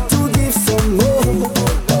ready to give some more.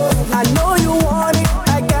 I know you want it,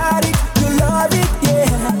 I got it, you love it, yeah.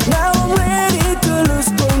 Now I'm ready to lose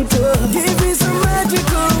control. Give me some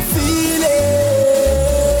magical feeling.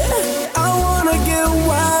 I wanna get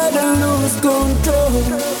wild and lose control.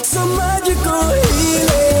 Some magical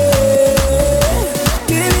healing.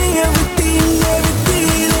 Give me everything,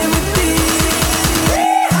 everything, everything.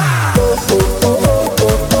 Oh, oh, oh, oh,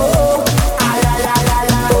 oh, oh, oh. Ay, ay, ay, ay,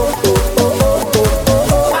 ay. Oh, oh, oh, oh, oh, oh,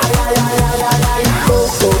 oh. Ay, ay, ay, ay, ay, ay. Oh,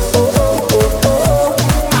 oh, oh, oh, oh, oh.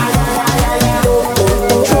 Ay, ay, ay, ay, ay. Oh, oh,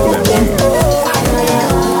 oh, oh, oh. Ay, ay,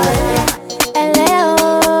 ay, ay. Hello,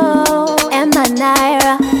 Emma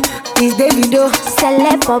Naira. It's Davido.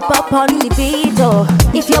 Celeb pop up on the video.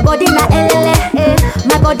 If your body na LLA,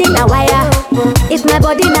 my body na wire. If my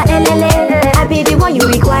body na LLA, I be the one you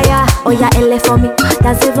require. Oh yeah, LA for me,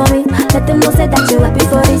 dance it for me. Let them know say that you happy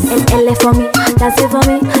for this. And LA for me, dance it for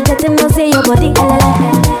me. Let them know say your body LLA.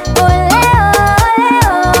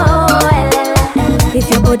 If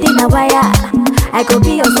your body na wire, I go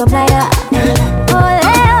be your supplier.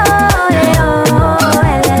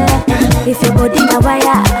 If your body na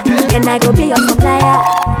wire, then I go be your supplier.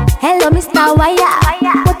 Hello, Mr. Wire.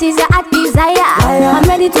 What is your heart desire? I'm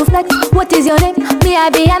ready to flex. What is your name? Me, I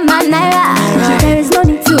be a man, Naira. There is no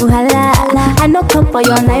need to holla. I no come for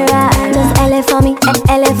your Naira. Just LA for me,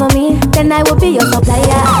 LA for me. Then I will be your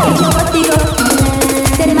supplier. If your body go,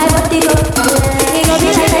 then my body go. It go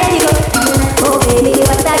be like ready go. Oh baby,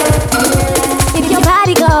 what I go? If your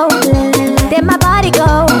body go, then my body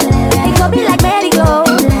go. It go be like ready go.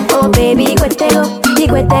 Oh baby, iguetego.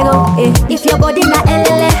 If your body na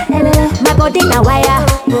LLA, my body na wire.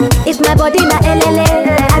 If my body na LLA,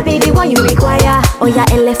 I be the one you require. Oh yeah,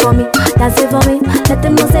 LA for me, dance it for me. Let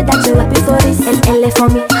them know say that you happy for this. And LA for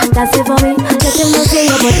me, dance it for me. Let them know say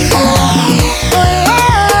your body LA.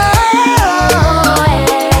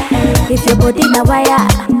 If your body na wire,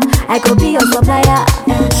 I could be your supplier.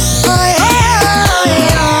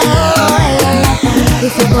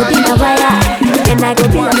 If your body na wire, then I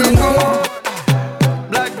could be your supplier.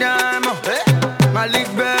 Black Diamond, Malik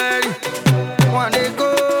Berry, one day go.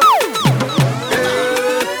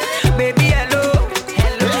 Baby hello,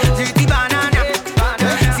 Ziti Banana,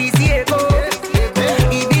 Sisi Eko,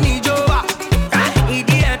 Ibini Joa,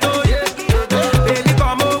 Idi Eto, baby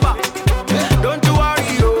come over, don't you worry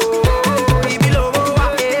yo, Ibi Loboa,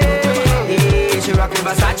 she rockin'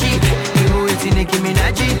 Versace, you it's Nicki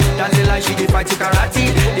Minaj, that's the lie she dey fight karate,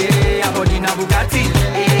 her body na Bugatti,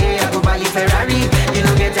 I go buy you Ferrari. You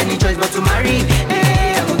don't get any choice but to marry.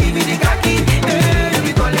 Hey, I will give you the khaki. Hey, you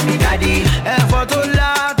be calling me daddy. Photo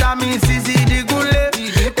la, tami sisi di kule.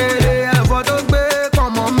 Hey, photo gbe,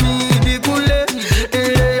 come on me di kule.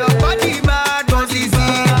 Hey, your body bad, but sisi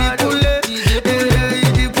di kule. Hey,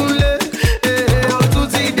 di kule. Hey, oh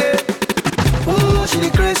tutti day. Oh, she the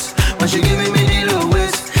Chris, when she giving me the low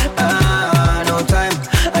waist. No time,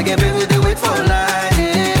 I get baby to wait for life.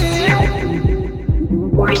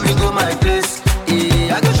 We go my place.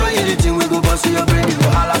 I go show you the thing, we go bust your brain. You go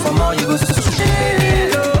holla for more, you go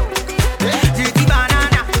hello, Ziti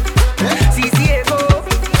Banana, Sisi Eko,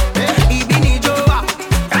 Ibini Joa,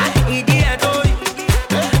 Idi Eto,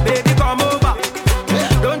 baby come over,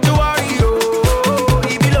 don't you worry yo,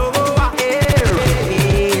 Ibi Loboa,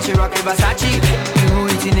 she rockin' Versace, you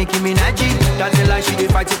eating Nicki Minaj, that's the lie she dey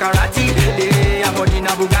fight karate, her body na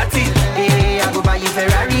Bugatti, I go buy you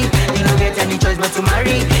Ferrari, you don't get any choice but to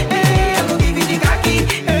marry.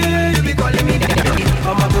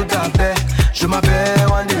 Je m'appelle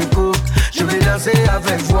Wandeko, je vais danser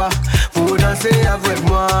avec toi, faut danser avec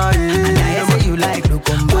moi. I say you like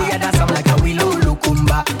Lukumba, oh yeah that's I'm like a willow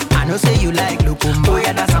Lukumba. I know say you like Lukumba, oh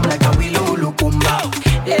yeah that's I'm like a willow Lukumba.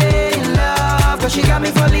 Hey love, cause she got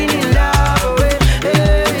me falling in love.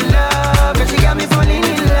 Hey love, cause she got me falling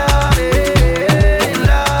in love. Hey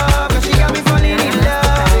love, cause she got me falling in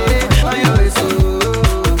love. On your way so,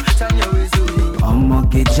 turn your way so. I'ma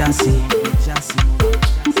get jassy.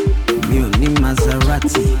 Mi ò ní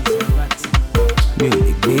Maserati, mi ò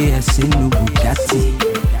lè gbé ẹsẹ̀ nùbù. Bugatti.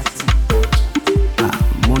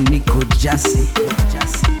 Monico Jassy.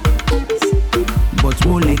 But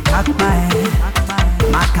mole kakpa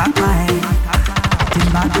makakpa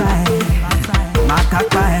timbaga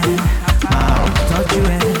makakpa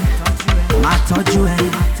ma tọ́jú ẹ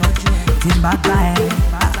timbaga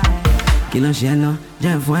kí ló ṣe ná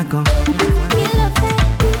jẹ́ fún ẹ kan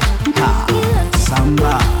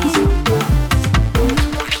samba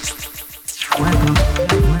welcome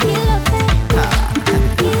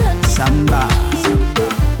samba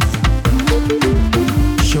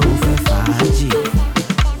show for Faji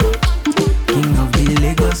king of the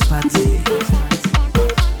Lagos party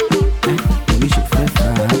we should for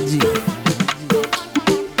Faji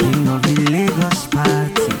king of the Lagos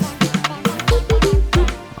party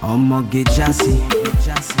ọmọge Jassy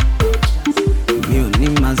mi ò ní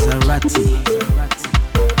Maserati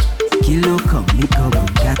kí ló kàn mí kan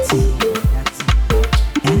Bugatti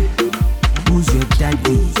who's your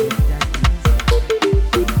daddy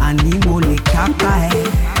àní mo lè kápá ẹ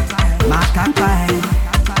máa kápá ẹ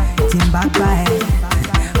tí n bá gbá ẹ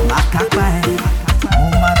máa kápá ẹ mo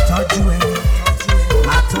máa tọ́jú ẹ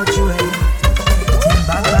tí n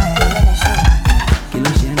bá gbá ẹ kí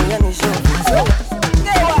ló ṣe ní.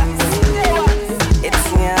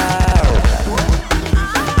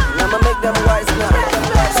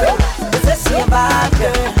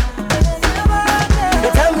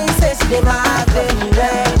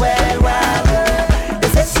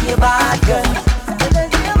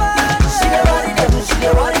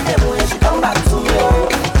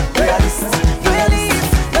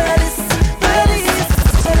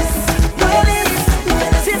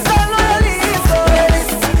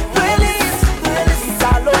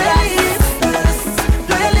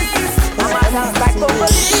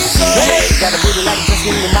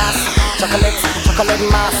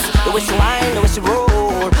 Chocolate mass, the way she whine, the way she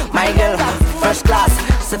roll. My girl, first class,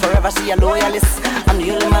 say forever she a loyalist. I'm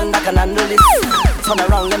the only man that can handle this. Turn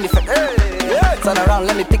around, let me turn around,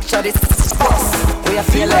 let me picture this. Boss, we are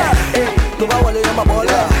feeling. Tu vas voler on ma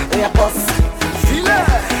bolle, we are boss. Feeling.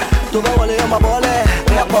 Tu vas voler on ma bolle,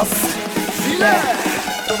 we are boss. Feeling.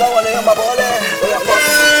 Tu vas voler on ma bolle, we are boss.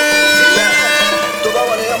 Feeling. Tu vas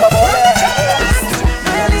voler on ma bolle.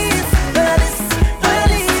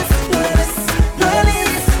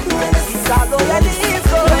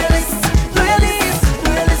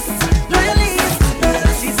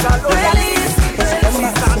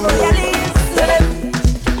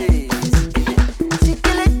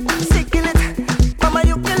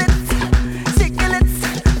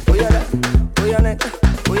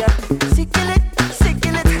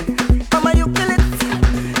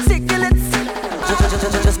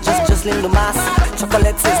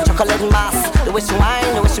 Chocolate mass, the way she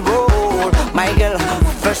whine, the way she roll. My girl,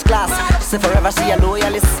 first class, say forever she a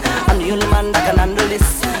loyalist. I'm the only man that can handle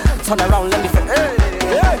this. Turn around, let me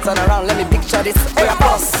turn around, let me picture this. Oh yeah,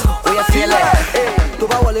 boss, oh yeah, feel it. Tu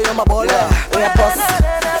vas voler on ma bolle, oh yeah, boss,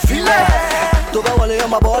 feel it. Tu vas voler on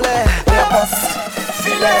ma bolle, oh yeah, boss,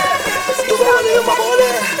 feel it. Tu vas voler on ma bolle,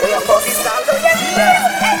 oh yeah, boss, feel it.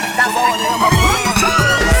 Tu vas voler on ma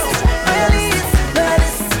bolle.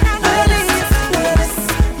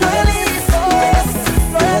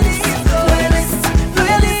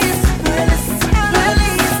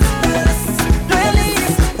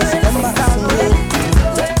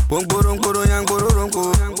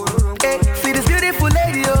 See this beautiful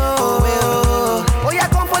lady, oh, oh yeah,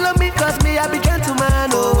 come follow me, cause me I be gentleman,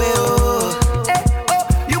 oh,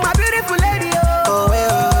 you my beautiful lady, oh,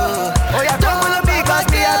 oh yeah, come follow me, cause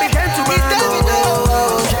me I be gentleman,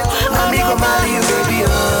 oh, now me go marry you, baby,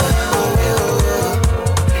 oh,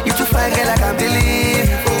 you too fine, girl, I can't believe,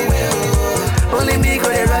 only me go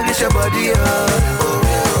to rub your body, oh,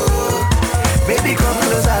 baby, come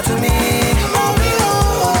closer to me.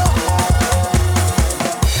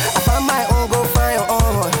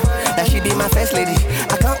 Lady,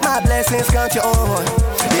 I count my blessings, count your own.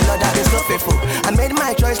 The Lord that is so faithful. I made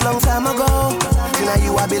my choice long time ago. So now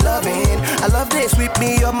you I be loving. I love this, sweep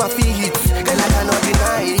me up my feet, girl I cannot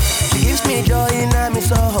deny it. She gives me joy in my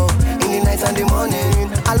soul, in the night and the morning.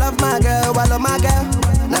 I love my girl, I love my girl.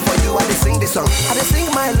 Now for you I just sing this song. I just sing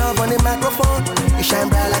my love on the microphone. You shine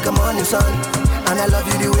bright like a morning sun, and I love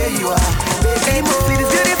you the way you are. Baby, see this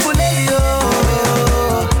beautiful lady,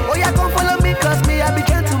 oh, oh yeah, come follow me, cause me I be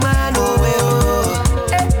gentleman, oh.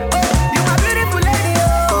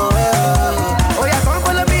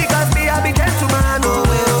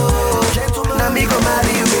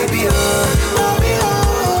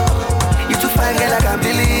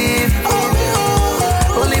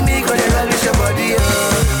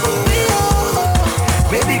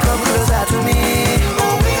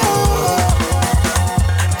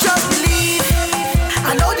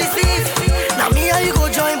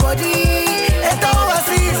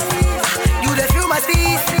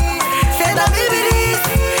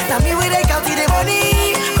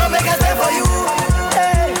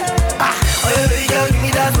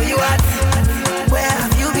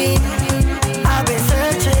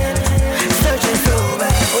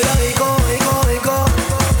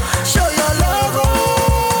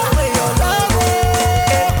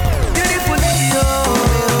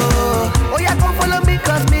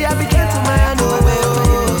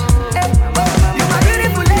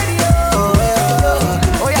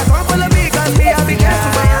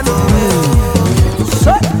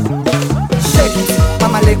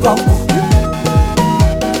 Boy,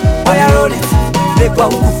 I roll it,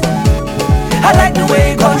 I like the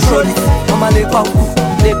way you control it. Mama, eh.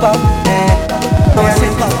 Boy, I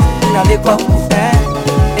sit down, eh.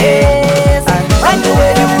 Yes, I like the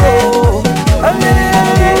way you roll.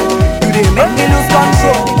 You dey make me lose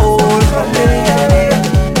control.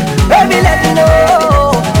 Baby, let me know.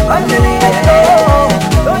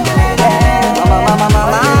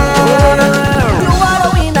 You are a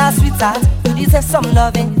winner, sweetheart. You deserve some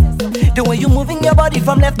loving. The way you moving your body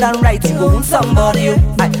from left and right, you own somebody.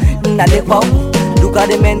 Look at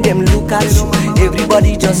the men, them look at you.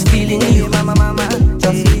 Everybody just feeling you.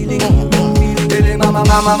 Just feeling you. Mama.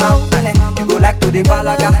 You go like to the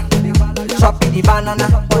balaga. Chop the banana.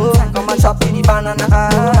 Come and chop the banana.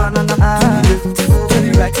 To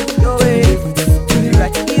the right, your way. To the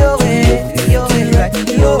right, your way. Your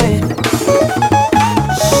way.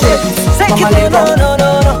 Shit. Take it, no.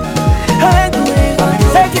 I like the way you go.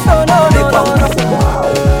 Take it, no.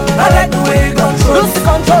 I like the way you control. Lose the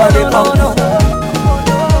control, no.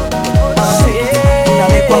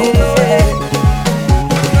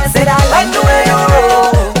 Said I like the way you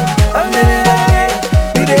roll.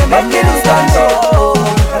 You dey make me lose control.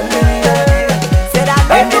 Said I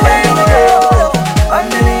like the way you roll.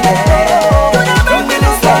 You dey make me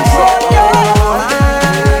lose control.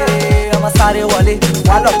 I'm a sorry wale.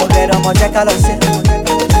 One up again, I'm a check out of shit.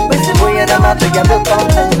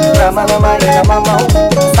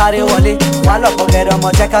 Sorry wale. One up again, I'm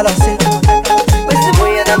a check out of shit.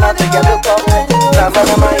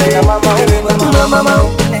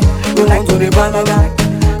 You like to the banana.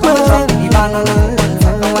 Come on, chop the banana.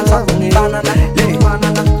 Come on, chop the banana.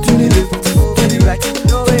 To the left, to the right,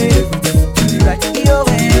 your way. To the right, your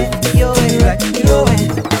way. Your way.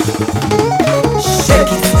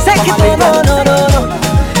 Shake it, no.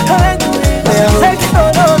 I like the way. Shake it, no.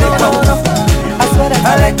 I swear that I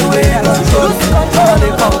like the way I control. Lose control,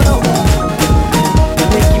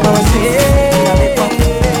 make you wanna say.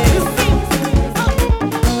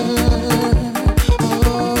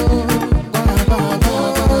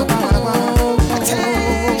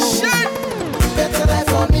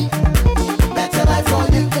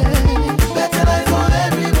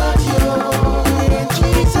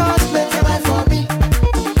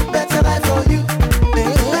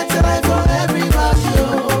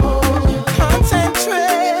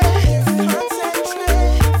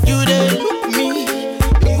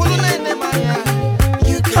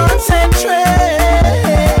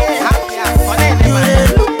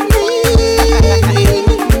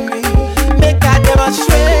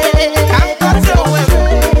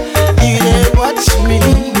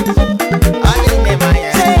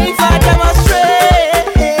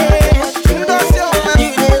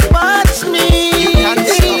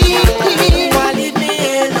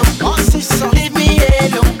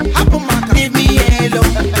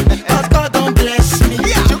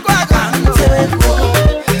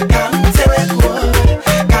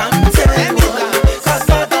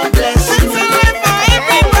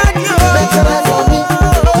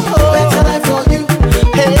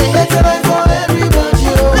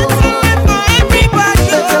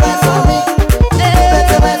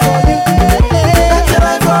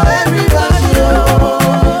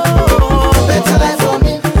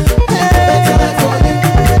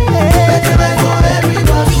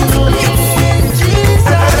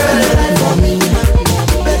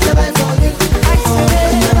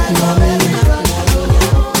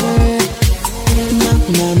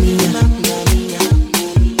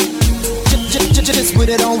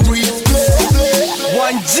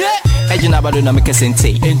 Na make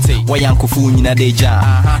sente wayanko fu nyina de ja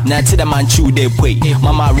na ti da manchu de pwe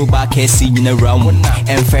mama roba kesi nyina raum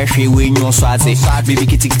en freshwe we nyo so aze bibi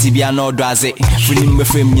kitikiti bia na odo aze funi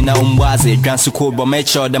mbefrem nyina umbaze dwansu ko bo make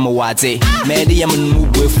sure dem waze me de yam nu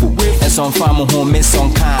buefu eson fam ho me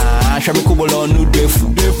son ka hwe me ko bolo nu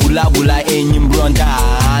defu bula enyim bronda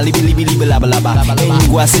libi la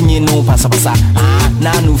engu asinye no pasa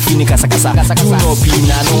na nu fini kasa no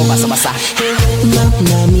pina no pasa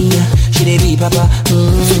na mia she dey be papa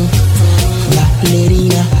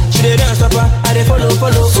ballerina she dey dance papa I dey follow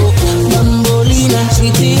bambolina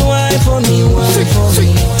sweetie wine for me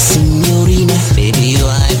signorina baby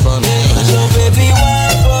wine for me so baby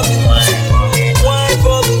wine for me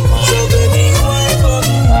so baby wine for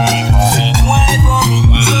me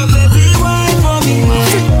so baby wine for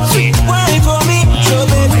me so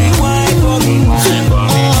baby wine for me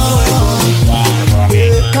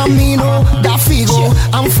Camino da figo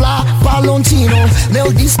I'm fly Valentino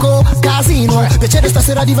nel disco casino piacere stasera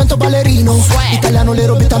sera divento ballerino. Italiano le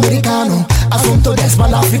robette americano. Assunto des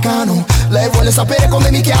ball'africano. Lei vuole sapere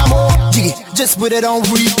come mi chiamo. Gigi, just put it on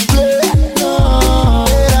replay. No,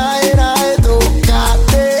 era tocca a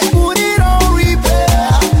te. Put it on replay.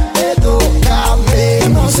 E tocca a me.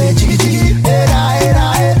 Non sei Gigi,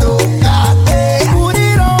 era tocca a te. Put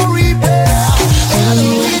it on replay.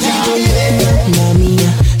 Mamma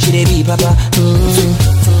mia, she dey be papa.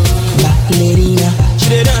 Ballerina, she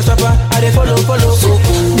dey dance papa. I dey follow.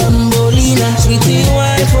 Bambolina, sweetie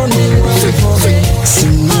wine for me.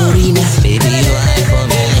 Signorina, baby wine for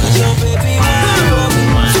me. Your baby wine for me.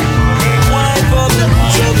 Wine for me.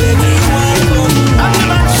 Your baby wine for me.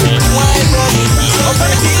 Wine for me. Oh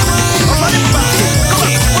baby wine for me.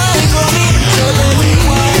 Wine for me. Your baby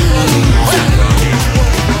wine for me.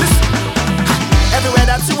 Everywhere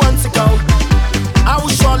that you want to go, I will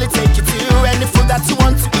surely take you to. Any food that you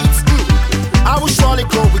want to eat, I will surely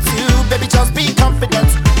go with you. Baby, just be confident.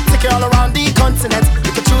 Take you all around the continent.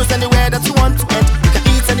 You can choose anywhere that you want to eat. You can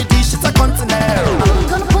eat any dish, it's a continent. I'm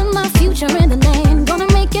gonna put my future in the name. Gonna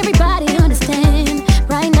make everybody understand.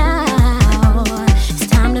 Right now, it's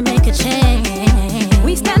time to make a change.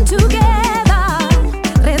 We stand together.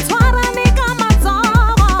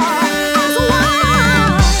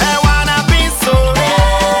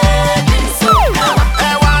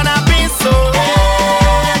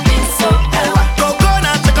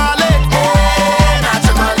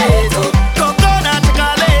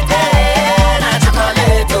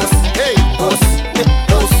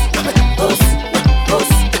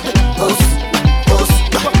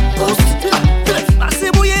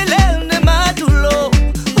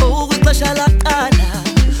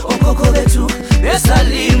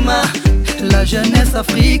 La jeunesse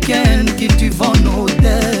africaine qui tu vends nos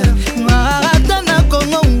terres. Maratana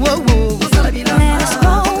Congo, let's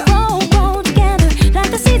grow together like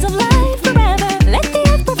the seeds of life forever. Let the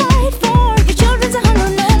earth provide for your children's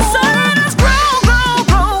hunger. So let us grow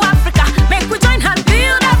Africa. Make we join hand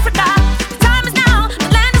build Africa. Time is now, the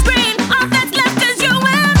land is green. All that's left is you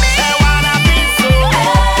and me. I wanna be so.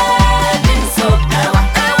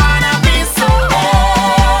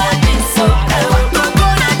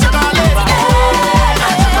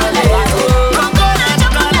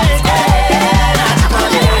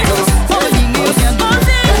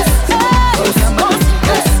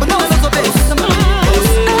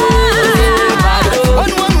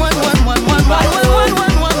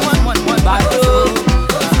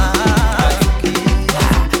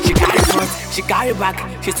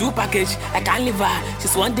 She's too packaged, I can't leave her.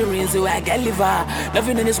 She's wondering so I can leave her.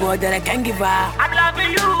 Nothing in this world that I can give her. I'm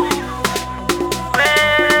loving you.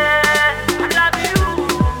 I'm loving you.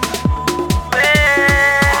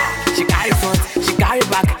 She carry front, she carry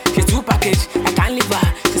back. She's too packaged, I can't leave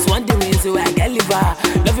her. She's wondering so I can leave her.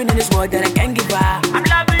 Nothing in this world that I can give her. I'm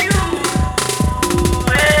loving you.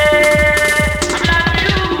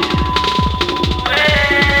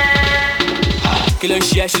 Kill and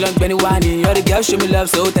share, she long Benny Wani. You're the girl, show me love,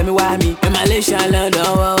 so tell me why me. In Malaysia, London,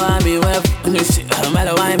 why me? Well,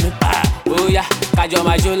 why me? Oh yeah, Kajo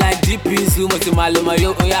my show like DP, Sumo to Maloma,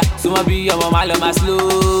 yo, oh yeah. Suma be your Maloma slow.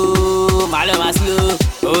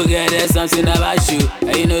 Oh yeah, there's something about you.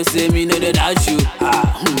 And you know, say me, no, they doubt you.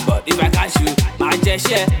 But if I catch you, I just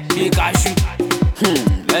share, me catch you.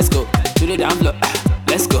 Let's go, to the down floor.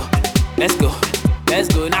 Let's go.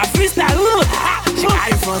 Now freestyle, she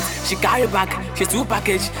carry front, she carry back. She's too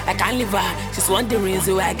packaged, I can't leave her. She's wondering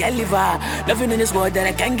so I can leave her. Nothing in this world that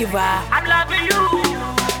I can give her. I'm loving you.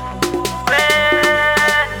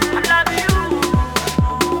 I'm loving you.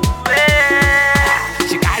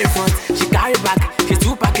 She carry front, she carry back. She's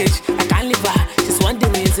too packaged, I can't leave her. She's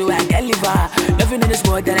wondering so I can leave her. Nothing in this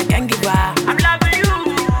world that I can give her. I'm loving you.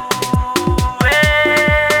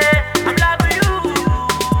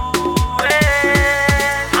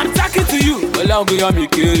 Long you me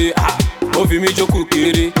kiri, oh fi me joku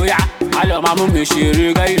kiri, oh yeah. I love my mummy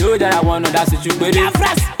shiri, girl you know that I want to dance with you, baby. Yeah,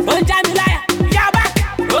 fresh, don't jam me liar, yeah back,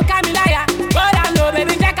 don't call me liar. Go down low,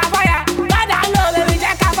 baby, check a fire. Go down low, baby,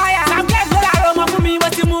 check a fire. Some place go down low, my mummy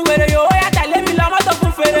wants to move with you, oh yeah. Tell me love my talk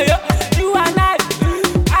for you. You and I,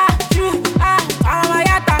 I'm a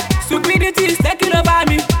yata. Stupidity is taking over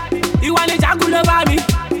me. You want to juggle over me.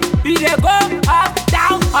 You dey go up,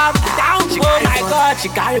 down, oh my God. She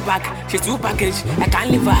carry back, she's too packaged, I can't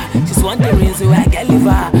leave her. She's wondering so I can leave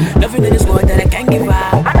her. Nothing in this world that I can give her.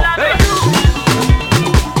 I'm loving you.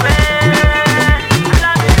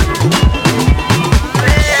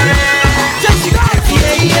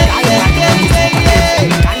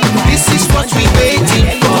 This is what we waiting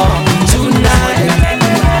for tonight.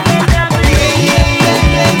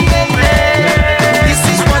 This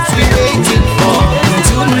is what we waiting for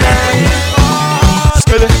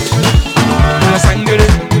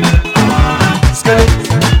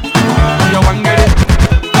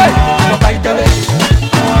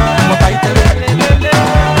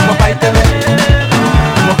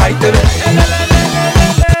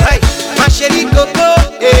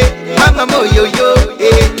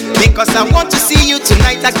Cause I want to see you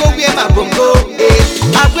tonight. I go where my bongo,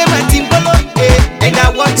 I wear my timbolo, and I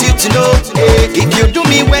want you to know, if you do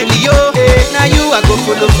me well, yo, now you I go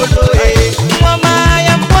follow, Mama, I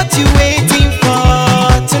am what you waiting for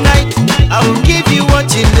tonight. I will give you what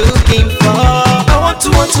you're looking for. I want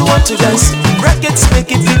to dance. Brackets make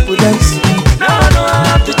it people dance. Now I know I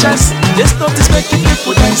have the chance. This notice make it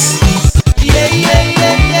people dance. Yeah.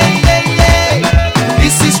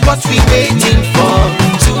 This is what we waiting for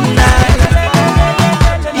tonight.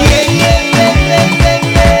 Yeah.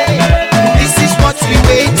 This is what we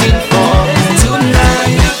waiting for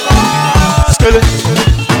tonight. Skele,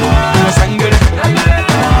 sangere,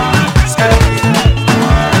 skele,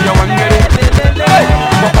 yo wangere,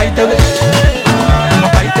 papaitele,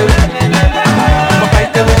 papaitele.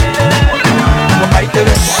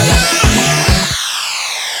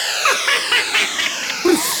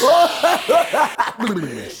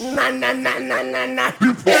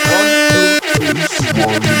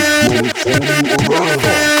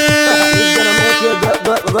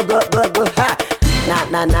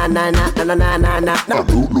 Na.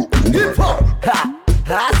 Hip hop.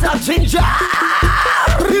 That's a ginger.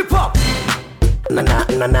 Hip hop. Na.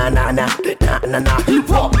 Hip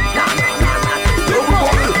hop.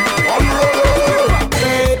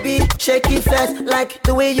 Baby, shake it fast like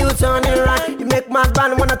the way you turn it right. You make my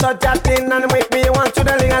band wanna touch that thing and make me want to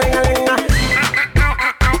the ling-a-ling-a-ling.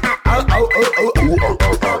 I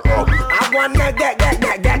wanna get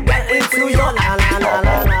into your la.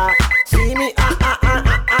 See me na.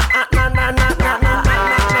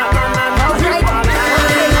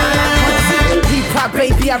 Hip hop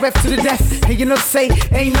baby, I rap to the death. And you know say,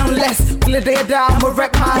 ain't no less. Till the day I die, I'ma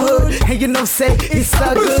wreck my hood. And you know say, it's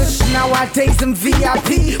so good. Nowadays I'm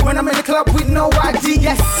VIP. When I'm in the club with no ID,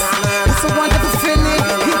 yes. It's a wonderful feeling.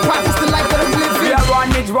 Hip hop is the life that I'm living. We are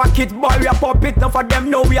run it, rock it, boy, we are pop it. None for them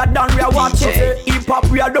know we are done, we are watch it. Hip hop,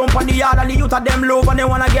 we are done for the yard and the youth of them love and they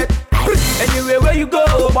wanna get. Anyway, where you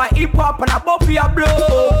go, by hip hop and above we are blow.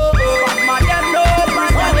 But man, them know,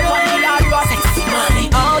 man, them know, you are sexy money.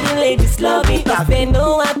 All the ladies love me, cause they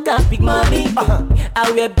know I got big money.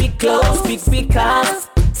 I wear big clothes, big cars.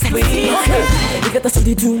 Sexy, you gotta see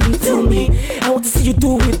you do me. I want to see you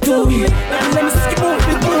do it. Let me see you move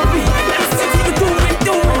it. Let me see you do it.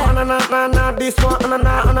 Na, this one, na,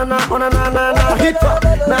 hip hop,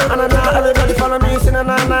 na, everybody follow me, say na,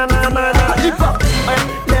 hip hop.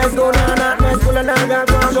 Let's go, na, let's go, na,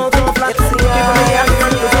 go flat.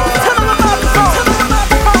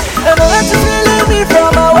 I know that you feeling me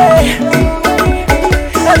from away.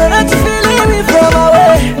 I know that you feeling me from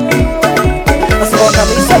away. I smoke a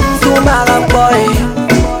me something to my boy.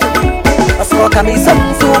 I smoke a me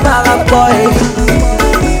something to my boy.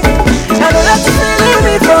 I know that you feeling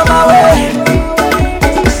me from away.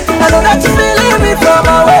 I know that you feeling me from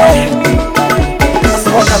away. I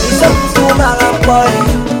smoke a me something to my boy.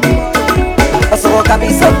 I smoke a me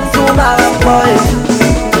something to my boy.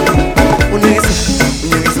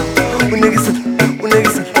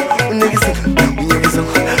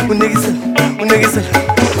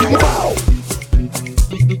 Wow.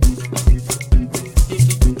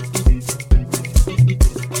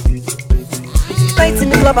 Nights in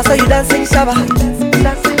the club, I saw you dancing shabba.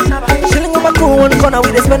 Chilling with my crew one corner,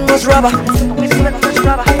 we dey spend most rubber. I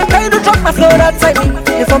try to drop my flow that time me.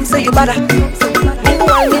 If I'm say you better.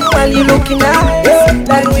 Meanwhile, you looking nice,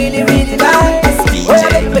 like really nice. Oh,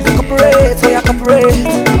 yeah, make you cooperate, so you cooperate.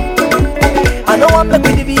 I know I'm like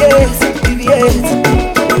with deviate.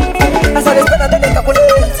 As I spend and then they calculate.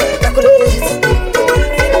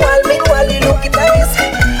 Meanwhile, you looking nice.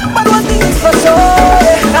 But one thing is for sure,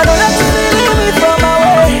 I know that you feeling me from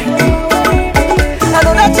away. I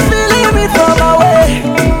know that you feeling me from away.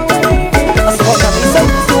 I smoke a me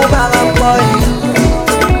something to my boy.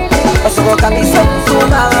 I smoke a me something to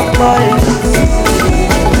my boy.